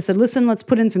Jacques could have said, listen, let's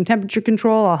put in some temperature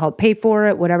control, I'll help pay for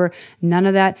it, whatever. None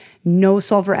of that. No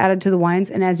sulfur added to the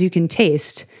wines. And as you can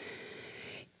taste,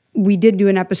 We did do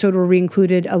an episode where we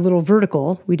included a little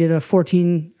vertical. We did a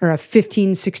 14 or a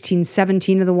 15, 16,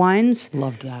 17 of the wines.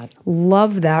 Loved that.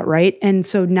 Love that, right? And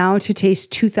so now to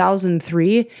taste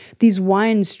 2003, these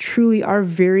wines truly are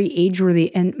very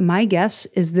age-worthy. And my guess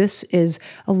is this is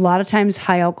a lot of times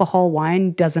high alcohol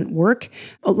wine doesn't work.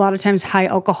 A lot of times high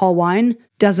alcohol wine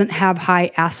doesn't have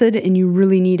high acid, and you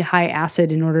really need high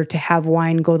acid in order to have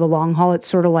wine go the long haul. It's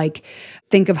sort of like,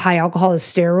 think of high alcohol as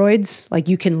steroids. Like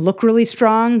you can look really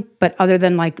strong, but other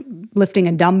than like lifting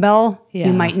a dumbbell,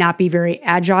 you might not be very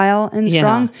agile and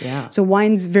strong. Yeah. So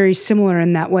wine's very similar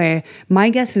in that way. My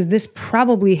guess is this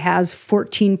probably has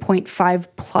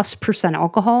 14.5+%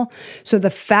 alcohol. So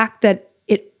the fact that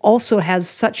it also has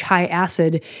such high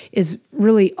acid is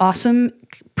really awesome,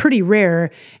 pretty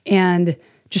rare, and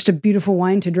just a beautiful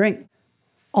wine to drink.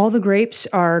 All the grapes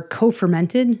are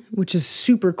co-fermented, which is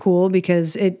super cool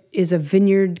because it is a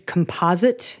vineyard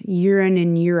composite year in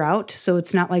and year out. So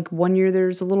it's not like one year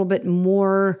there's a little bit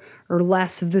more or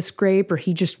less of this grape, or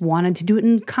he just wanted to do it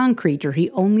in concrete, or he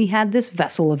only had this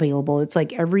vessel available. It's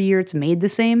like every year it's made the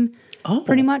same,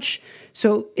 pretty much.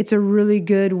 So it's a really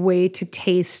good way to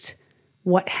taste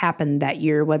what happened that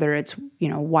year, whether it's,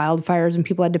 wildfires and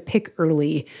people had to pick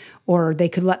early, or they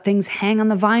could let things hang on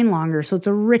the vine longer, so it's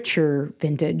a richer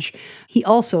vintage. He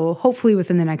also, hopefully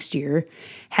within the next year,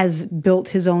 has built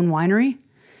his own winery,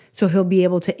 so he'll be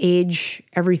able to age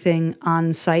everything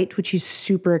on site, which he's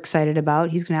super excited about.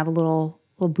 He's going to have a little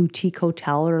boutique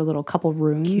hotel or a little couple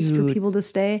rooms for people to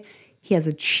stay. He has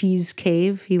a cheese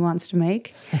cave he wants to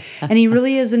make. And he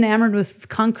really is enamored with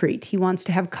concrete. He wants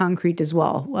to have concrete as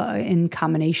well in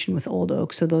combination with old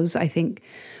oak. So those, I think,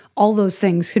 all those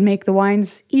things could make the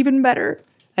wines even better.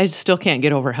 I still can't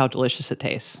get over how delicious it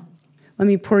tastes. Let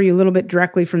me pour you a little bit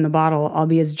directly from the bottle. I'll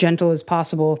be as gentle as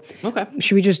possible. Okay.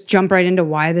 Should we just jump right into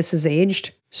why this is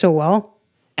aged so well?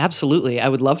 Absolutely. I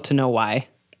would love to know why.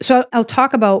 So I'll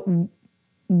talk about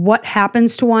what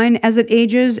happens to wine as it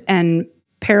ages and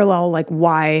parallel like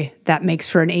why that makes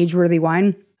for an age-worthy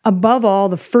wine. Above all,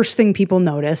 the first thing people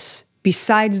notice,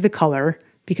 besides the color,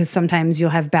 because sometimes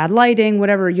you'll have bad lighting,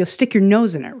 whatever, you'll stick your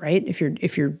nose in it, right?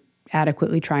 If you're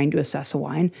adequately trying to assess a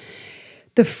wine.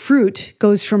 The fruit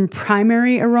goes from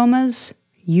primary aromas,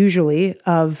 usually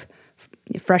of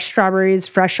fresh strawberries,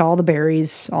 fresh all the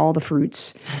berries, all the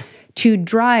fruits, to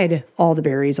dried all the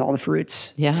berries, all the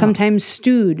fruits. Yeah. Sometimes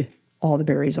stewed all the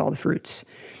berries, all the fruits.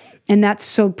 And that's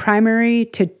so primary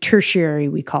to tertiary,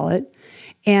 we call it.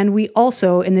 And we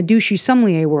also, in the douchey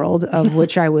sommelier world, of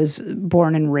which I was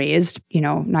born and raised,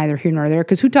 neither here nor there,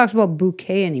 because who talks about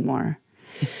bouquet anymore?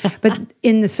 But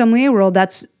in the sommelier world,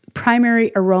 that's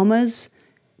primary aromas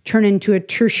turn into a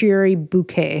tertiary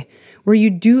bouquet, where you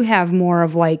do have more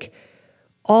of like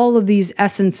all of these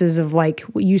essences of like,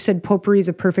 what you said, potpourri is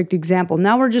a perfect example.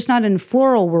 Now we're just not in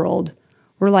floral world.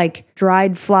 We're like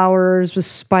dried flowers with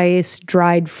spice,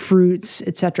 dried fruits,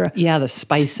 etc. Yeah, the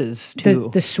spices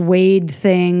too. The suede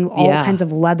thing, all kinds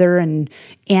of leather and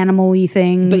animal-y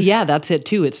things. But yeah, that's it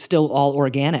too. It's still all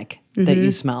organic that you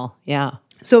smell. Yeah.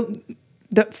 So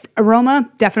the aroma,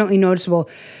 definitely noticeable.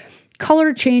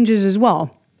 Color changes as well.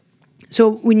 So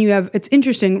when you have, it's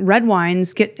interesting, red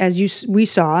wines get, we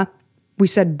said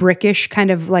brickish, kind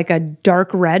of like a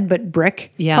dark red, but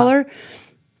brick color.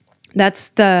 That's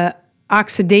the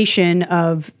oxidation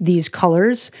of these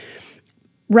colors.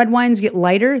 Red wines get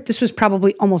lighter. This was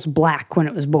probably almost black when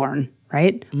it was born,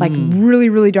 right? Like really,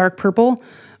 really dark purple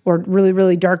or really,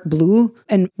 really dark blue.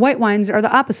 And white wines are the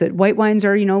opposite. White wines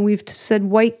are, we've said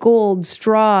white gold,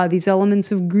 straw, these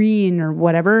elements of green or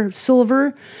whatever,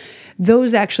 silver.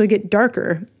 Those actually get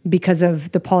darker because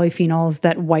of the polyphenols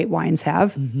that white wines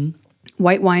have. Mm-hmm.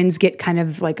 White wines get kind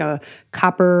of like a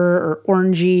copper or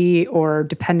orangey or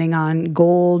depending on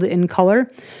gold in color.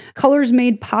 Color is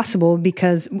made possible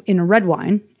because in a red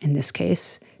wine, in this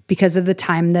case, because of the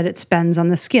time that it spends on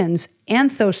the skins.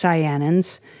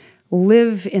 Anthocyanins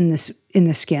live in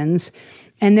the skins,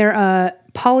 and they're a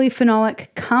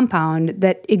polyphenolic compound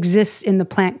that exists in the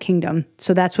plant kingdom.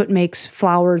 So that's what makes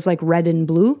flowers like red and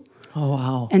blue. Oh,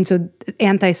 wow. And so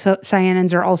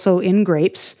anthocyanins are also in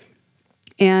grapes.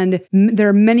 And there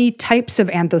are many types of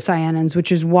anthocyanins,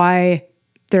 which is why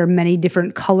there are many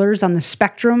different colors on the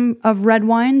spectrum of red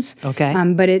wines. Okay.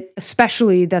 But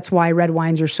especially that's why red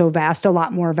wines are so vast, a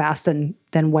lot more vast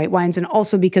than white wines. And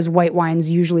also because white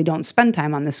wines usually don't spend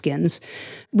time on the skins.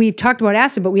 We've talked about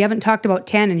acid, but we haven't talked about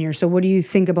tannin here. So what do you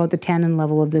think about the tannin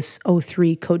level of this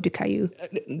 03 Côte de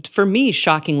Cailloux? For me,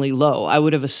 shockingly low. I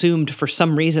would have assumed for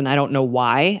some reason, I don't know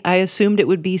why, I assumed it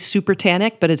would be super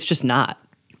tannic, but it's just not.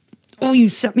 Oh, you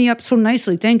set me up so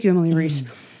nicely. Thank you, Emily Reese.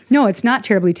 No, it's not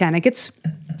terribly tannic. It's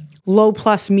low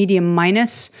plus, medium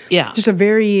minus. Yeah. Just a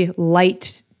very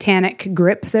light tannic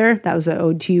grip there. That was an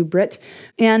ode to you, Britt.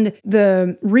 And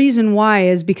the reason why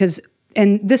is because,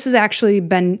 and this has actually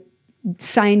been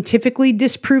scientifically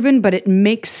disproven, but it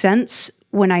makes sense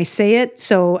when I say it.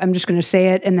 So I'm just going to say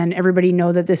it, and then everybody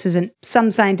know that this isn't,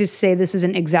 some scientists say this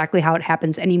isn't exactly how it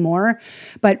happens anymore.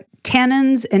 But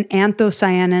tannins and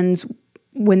anthocyanins,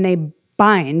 when they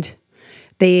bind,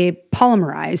 they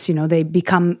polymerize, they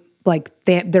become like,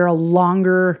 they're a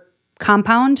longer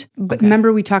compound. But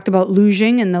remember we talked about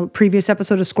luging in the previous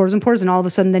episode of Scores and Pours, and all of a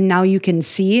sudden then now you can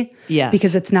see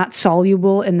because it's not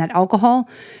soluble in that alcohol.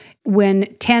 When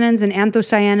tannins and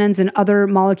anthocyanins and other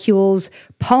molecules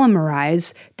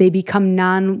polymerize, they become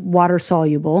non-water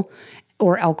soluble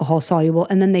or alcohol soluble,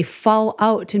 and then they fall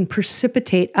out and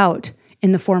precipitate out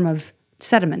in the form of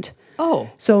sediment. Oh.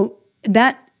 So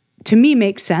that, to me,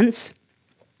 makes sense.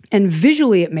 And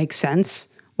visually it makes sense.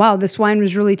 Wow, this wine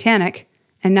was really tannic,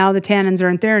 and now the tannins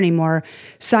aren't there anymore.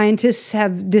 Scientists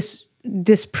have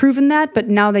disproven that, but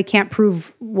now they can't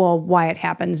prove, why it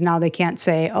happens. Now they can't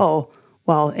say,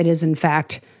 it is in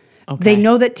fact. Okay. They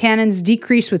know that tannins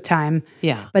decrease with time.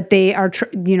 Yeah. But they are,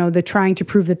 they're trying to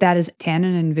prove that is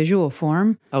tannin in visual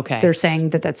form. Okay. They're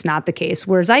saying that that's not the case.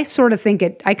 Whereas I sort of think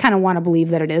I kind of want to believe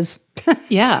that it is.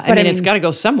 Yeah. I mean, it's got to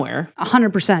go somewhere.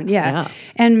 100%. Yeah.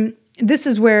 And this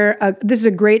is where, this is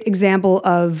a great example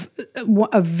of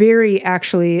a very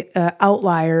actually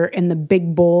outlier in the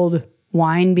big, bold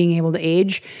wine being able to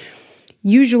age.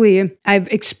 Usually, I've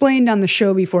explained on the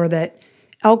show before that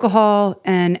alcohol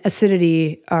and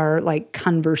acidity are like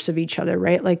converse of each other,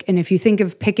 right? Like, and if you think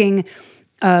of picking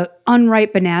an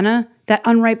unripe banana, that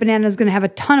unripe banana is going to have a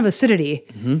ton of acidity,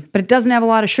 but it doesn't have a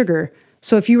lot of sugar.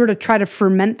 So if you were to try to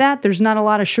ferment that, there's not a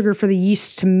lot of sugar for the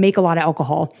yeast to make a lot of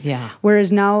alcohol. Yeah.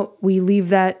 Whereas now we leave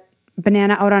that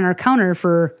banana out on our counter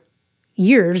for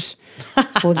years,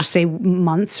 we'll just say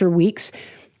months or weeks,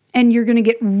 and you're going to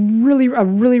get a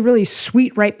really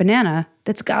sweet ripe banana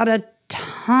that's got a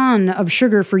ton of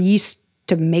sugar for yeast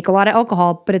to make a lot of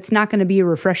alcohol, but it's not going to be a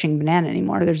refreshing banana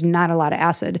anymore. There's not a lot of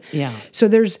acid. Yeah. So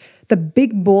there's the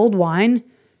big, bold wine.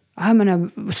 I'm going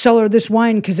to cellar this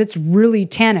wine because it's really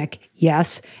tannic.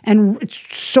 Yes. And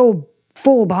it's so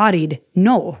full-bodied.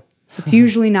 No. It's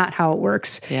usually not how it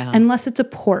works. Yeah. Unless it's a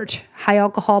port. High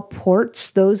alcohol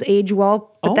ports, those age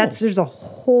well. But that's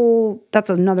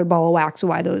another ball of wax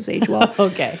why those age well.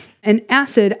 Okay. And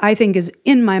acid, I think, is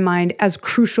in my mind as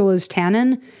crucial as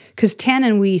tannin, because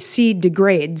tannin we see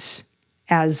degrades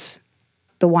as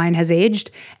the wine has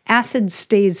aged. Acid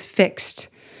stays fixed.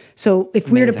 So if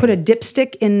we were to put a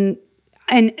dipstick in,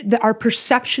 and our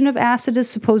perception of acid is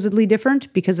supposedly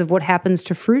different because of what happens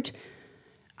to fruit,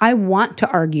 I want to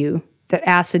argue that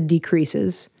acid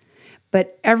decreases.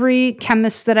 But every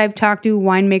chemist that I've talked to,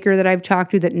 winemaker that I've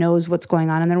talked to that knows what's going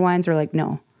on in their wines are like,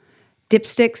 no.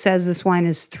 Dipstick says this wine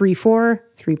is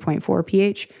 3.4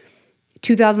 pH.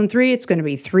 2003, it's going to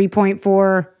be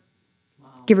 3.4,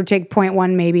 give or take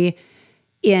 0.1 maybe,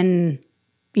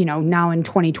 now in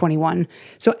 2021.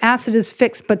 So acid is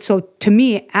fixed. But so to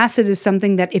me, acid is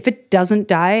something that if it doesn't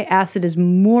die, acid is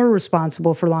more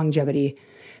responsible for longevity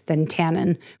than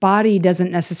tannin. Body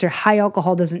doesn't necessarily, high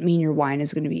alcohol doesn't mean your wine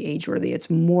is going to be age-worthy. It's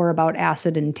more about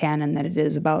acid and tannin than it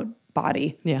is about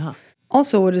body. Yeah.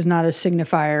 Also, what is not a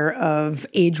signifier of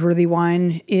age-worthy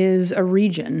wine is a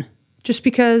region. Just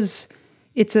because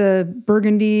it's a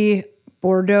Burgundy,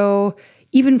 Bordeaux,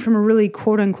 even from a really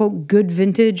quote-unquote good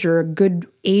vintage or a good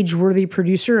age-worthy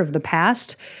producer of the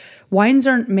past, wines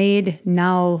aren't made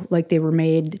now like they were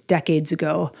made decades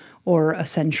ago or a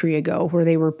century ago, where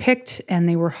they were picked and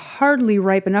they were hardly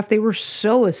ripe enough. They were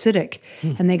so acidic,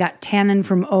 and they got tannin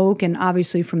from oak and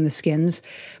obviously from the skins,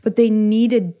 but they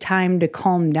needed time to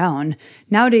calm down.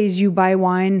 Nowadays, you buy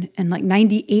wine and like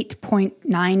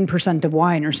 98.9% of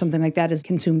wine or something like that is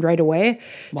consumed right away.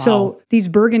 Wow. So these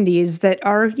Burgundies that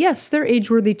are, yes, they're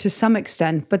age-worthy to some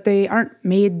extent, but they aren't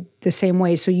made the same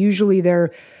way. So usually they're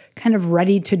kind of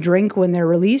ready to drink when they're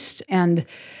released, and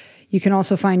you can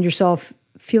also find yourself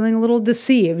feeling a little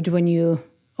deceived when you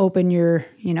open your,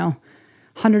 $100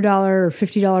 or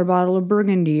 $50 bottle of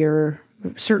Burgundy or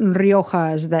certain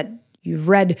Riojas that you've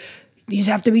read, these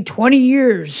have to be 20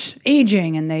 years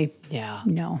aging, and they,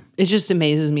 no. It just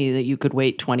amazes me that you could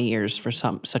wait 20 years for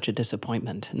such a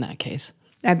disappointment in that case.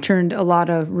 I've turned a lot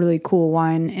of really cool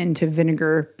wine into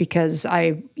vinegar because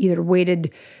I either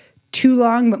waited too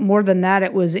long, but more than that,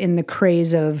 it was in the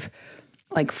craze of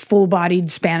like full-bodied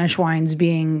Spanish wines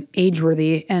being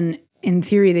age-worthy. And in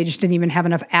theory, they just didn't even have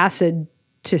enough acid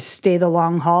to stay the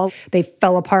long haul. They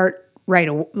fell apart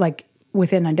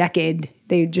within a decade.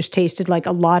 They just tasted like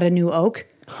a lot of new oak.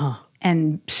 Huh.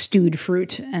 and stewed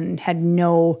fruit and had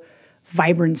no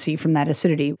vibrancy from that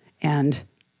acidity. And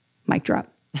mic drop.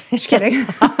 Just kidding.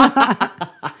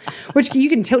 Which you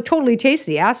can totally taste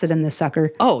the acid in this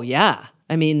sucker. Oh, yeah.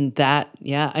 I mean,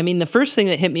 the first thing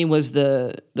that hit me was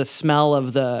the smell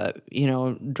of the,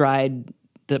 dried,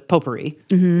 the potpourri.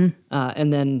 Mm-hmm.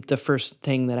 And then the first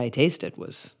thing that I tasted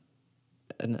was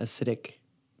an acidic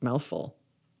mouthful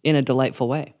in a delightful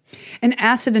way. And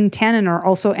acid and tannin are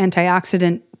also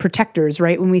antioxidant protectors,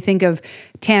 right? When we think of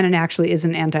tannin actually is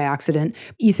an antioxidant.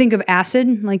 You think of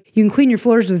acid, like you can clean your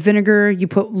floors with vinegar, you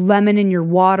put lemon in your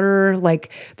water.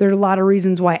 Like there are a lot of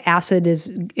reasons why acid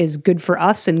is good for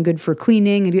us and good for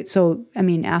cleaning.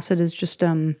 Acid is just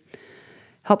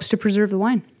helps to preserve the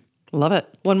wine. Love it.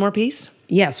 One more piece?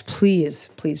 Yes, please,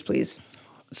 please, please.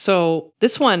 So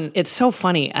this one, it's so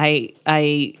funny.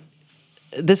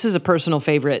 This is a personal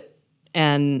favorite,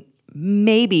 and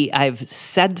maybe I've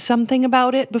said something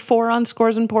about it before on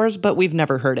Scores and Pours, but we've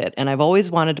never heard it. And I've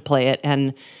always wanted to play it.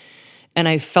 And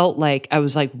I felt like, I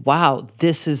was like, wow,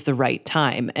 this is the right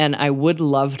time. And I would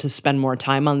love to spend more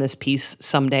time on this piece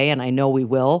someday, and I know we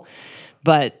will.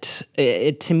 But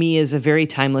it to me is a very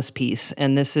timeless piece.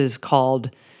 And this is called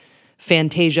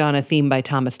Fantasia on a Theme by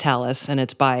Thomas Tallis, and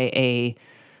it's by a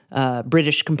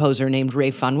British composer named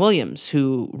Ralph Vaughan Williams,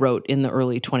 who wrote in the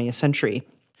early 20th century.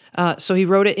 So he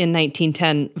wrote it in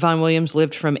 1910. Vaughan Williams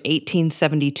lived from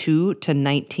 1872 to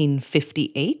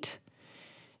 1958.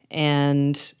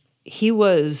 And he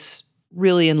was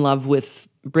really in love with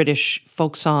British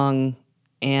folk song,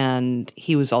 and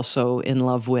he was also in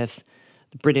love with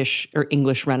the British or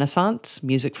English Renaissance,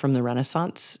 music from the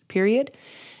Renaissance period.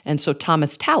 And so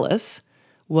Thomas Tallis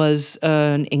was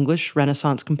an English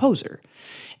Renaissance composer.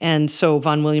 And so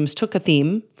Vaughan Williams took a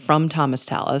theme from Thomas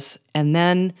Tallis, and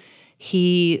then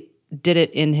he did it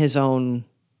in his own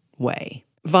way.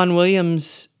 Vaughan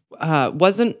Williams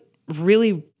wasn't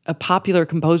really a popular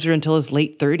composer until his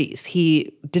late 30s.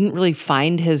 He didn't really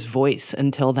find his voice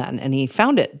until then, and he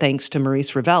found it thanks to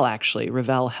Maurice Ravel, actually.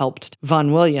 Ravel helped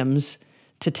Vaughan Williams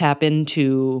to tap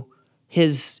into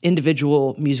his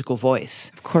individual musical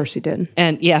voice. Of course he did.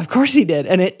 And yeah, of course he did.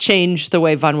 And it changed the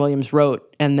way Vaughan Williams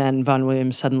wrote. And then Vaughan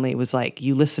Williams suddenly was like,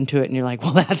 you listen to it and you're like,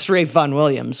 well, that's Ralph Vaughan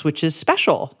Williams, which is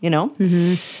special,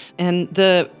 Mm-hmm. And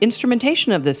the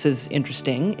instrumentation of this is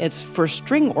interesting. It's for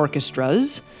string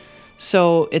orchestras.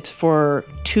 So it's for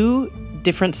 2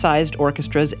 different sized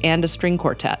orchestras and a string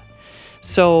quartet.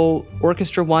 So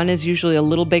Orchestra 1 is usually a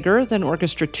little bigger than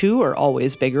Orchestra 2, or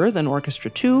always bigger than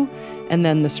Orchestra 2, and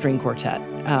then the string quartet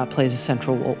plays a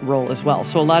central role as well.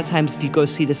 So a lot of times if you go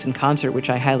see this in concert,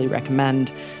 which I highly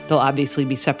recommend, they'll obviously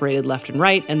be separated left and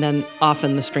right, and then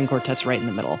often the string quartet's right in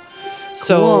the middle. Cool.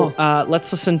 So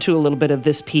let's listen to a little bit of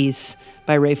this piece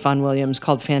by Ralph Vaughan Williams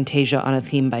called Fantasia on a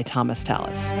Theme by Thomas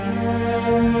Tallis.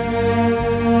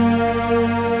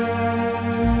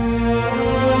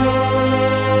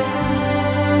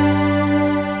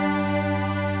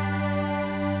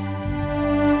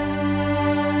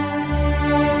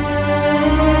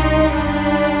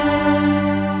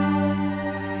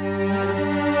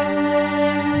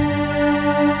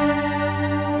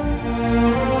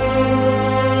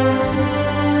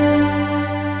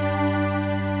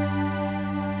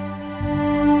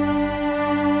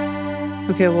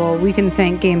 Okay, well, we can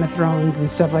thank Game of Thrones and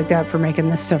stuff like that for making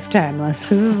this stuff timeless,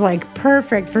 because this is like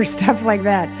perfect for stuff like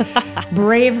that.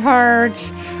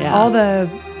 Braveheart, all the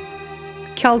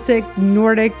Celtic,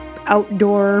 Nordic,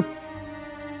 outdoor,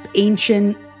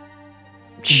 ancient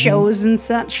shows and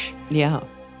such. Yeah.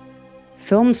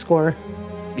 Film score.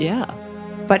 Yeah.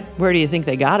 But where do you think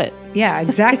they got it? Yeah,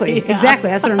 exactly. Yeah. Exactly.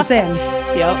 That's what I'm saying.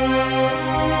 Yep.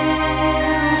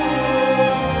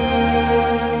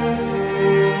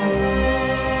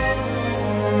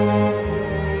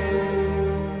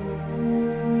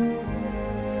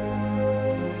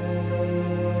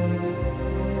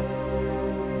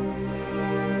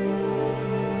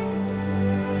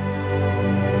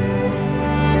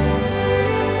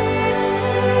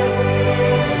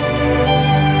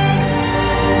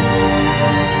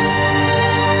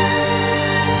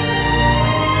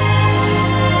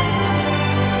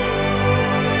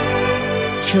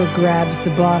 Jill grabs the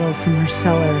bottle from her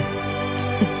cellar.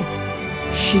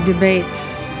 She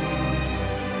debates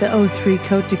the 03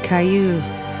 Côte de Caillou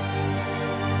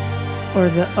or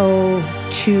the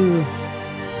 02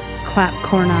 Clap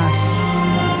Cornas.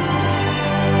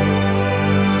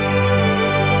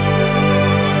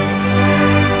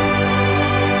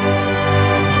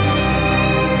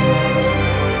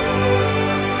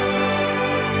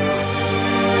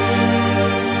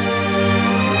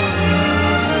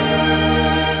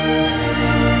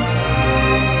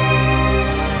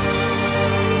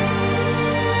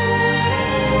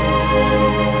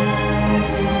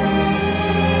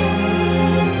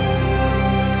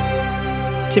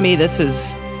 To me, this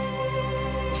is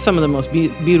some of the most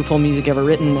beautiful music ever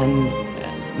written,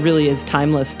 and really is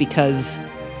timeless because,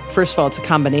 first of all, it's a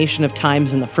combination of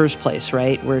times in the first place,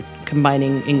 right? We're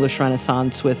combining English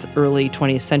Renaissance with early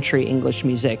 20th century English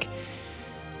music.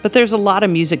 But there's a lot of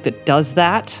music that does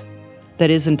that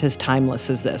isn't as timeless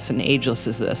as this and ageless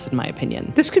as this, in my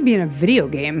opinion. This could be in a video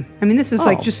game. I mean, this is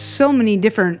like just so many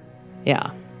different...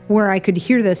 Yeah. Where I could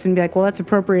hear this and be like, well, that's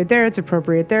appropriate there, it's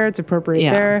appropriate there, it's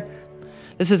appropriate there.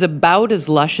 This is about as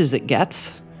lush as it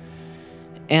gets.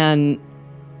 And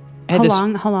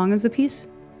how long is the piece?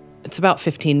 It's about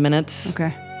 15 minutes.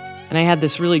 Okay. And I had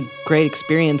this really great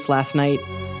experience last night.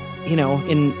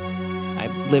 I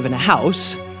live in a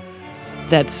house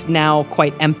that's now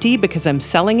quite empty because I'm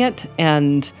selling it.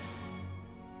 And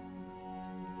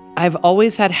I've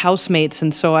always had housemates,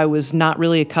 and so I was not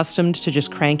really accustomed to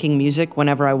just cranking music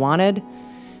whenever I wanted.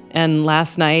 And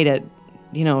last night at,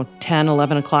 10,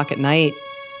 11 o'clock at night,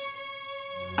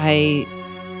 I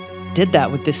did that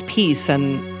with this piece.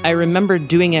 And I remember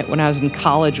doing it when I was in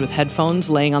college with headphones,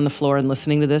 laying on the floor and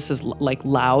listening to this as like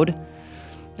loud.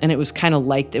 And it was kind of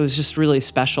like, it was just really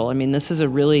special. I mean, this is a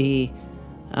really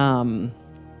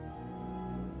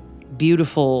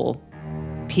beautiful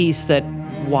piece that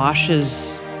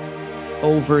washes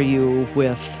over you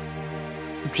with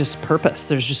just purpose.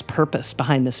 There's just purpose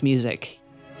behind this music.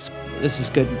 This is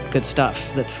good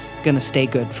stuff that's gonna stay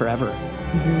good forever.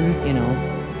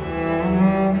 Mm-hmm.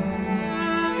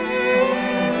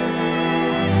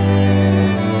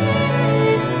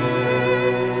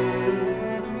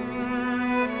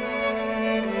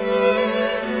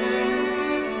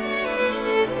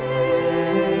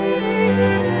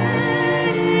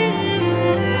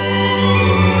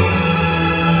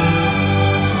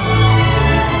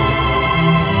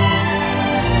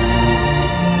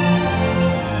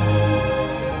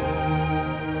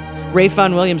 Ralph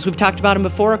Vaughan Williams, we've talked about him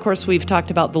before. Of course, we've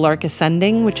talked about The Lark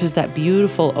Ascending, which is that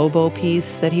beautiful oboe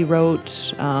piece that he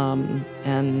wrote.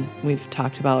 And we've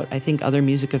talked about, I think, other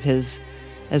music of his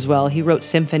as well. He wrote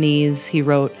symphonies. He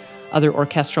wrote other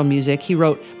orchestral music. He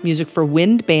wrote music for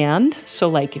wind band. So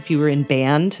like if you were in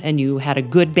band and you had a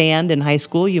good band in high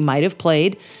school, you might have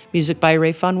played music by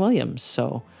Ralph Vaughan Williams.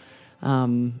 So,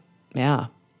 yeah.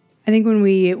 I think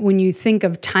when you think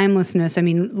of timelessness, I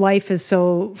mean, life is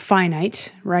so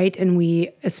finite, right? And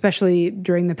we, especially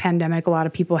during the pandemic, a lot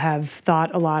of people have thought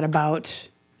a lot about,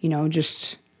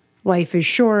 just life is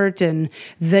short, and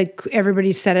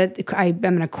everybody said it. I'm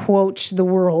going to quote the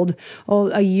world. Oh,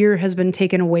 a year has been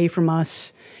taken away from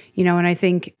us, and I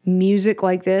think music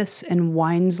like this and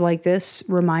wines like this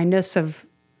remind us of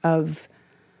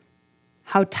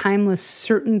how timeless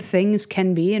certain things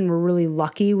can be, and we're really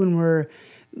lucky when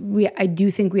I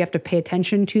do think we have to pay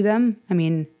attention to them. I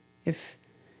mean, if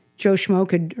Joe Schmo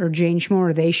or Jane Schmo,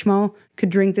 or they Schmo could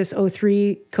drink this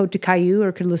 03 Côte de Caillou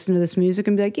or could listen to this music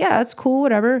and be like, yeah, that's cool,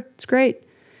 whatever, it's great.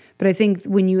 But I think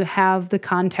when you have the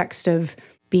context of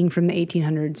being from the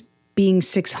 1800s, being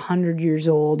 600 years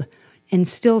old, and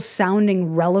still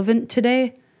sounding relevant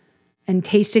today, and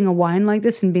tasting a wine like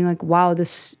this and being like, wow,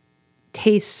 this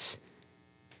tastes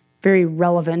very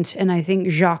relevant. And I think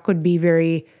Jacques would be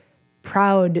very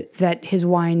proud that his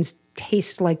wines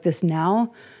taste like this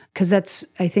now, because that's,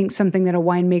 I think, something that a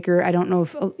winemaker, I don't know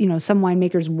if, some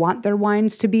winemakers want their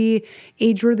wines to be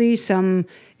age-worthy, some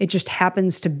it just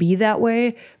happens to be that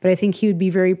way, but I think he would be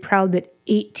very proud that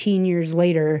 18 years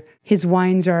later, his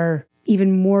wines are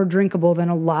even more drinkable than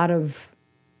a lot of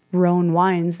Rhone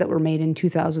wines that were made in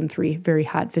 2003. Very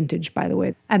hot vintage, by the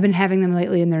way. I've been having them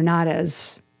lately, and they're not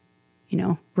as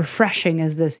refreshing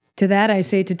as this. To that, I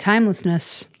say to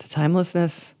timelessness. To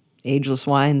timelessness, ageless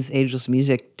wines, ageless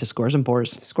music, to Scores and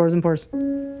Pours. Scores and Pours.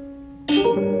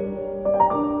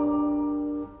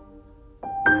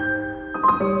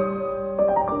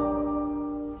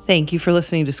 Thank you for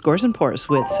listening to Scores and Pours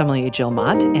with sommelier Jill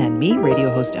Mott and me,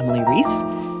 radio host Emily Reese.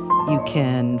 You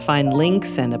can find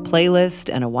links and a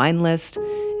playlist and a wine list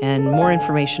and more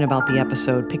information about the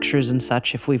episode, pictures and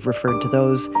such if we've referred to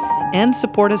those, and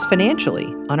support us financially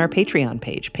on our Patreon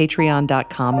page,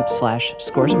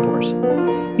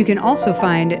 patreon.com/scoresandpours. You can also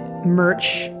find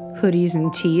merch, hoodies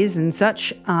and tees and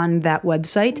such on that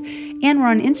website, and we're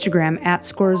on Instagram at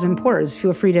Scores and Pours.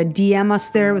 Feel free to DM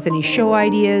us there with any show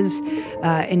ideas,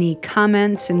 any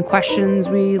comments and questions.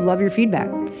 We love your feedback.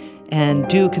 And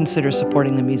do consider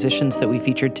supporting the musicians that we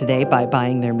featured today by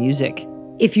buying their music.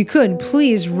 If you could,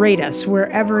 please rate us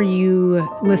wherever you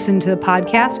listen to the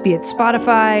podcast, be it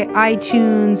Spotify,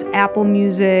 iTunes, Apple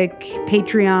Music,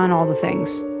 Patreon, all the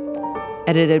things.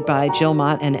 Edited by Jill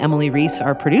Mott and Emily Reese.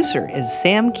 Our producer is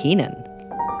Sam Keenan.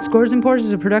 Scores and Pours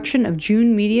is a production of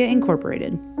June Media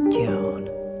Incorporated. June.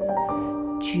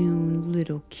 June,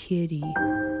 little kitty.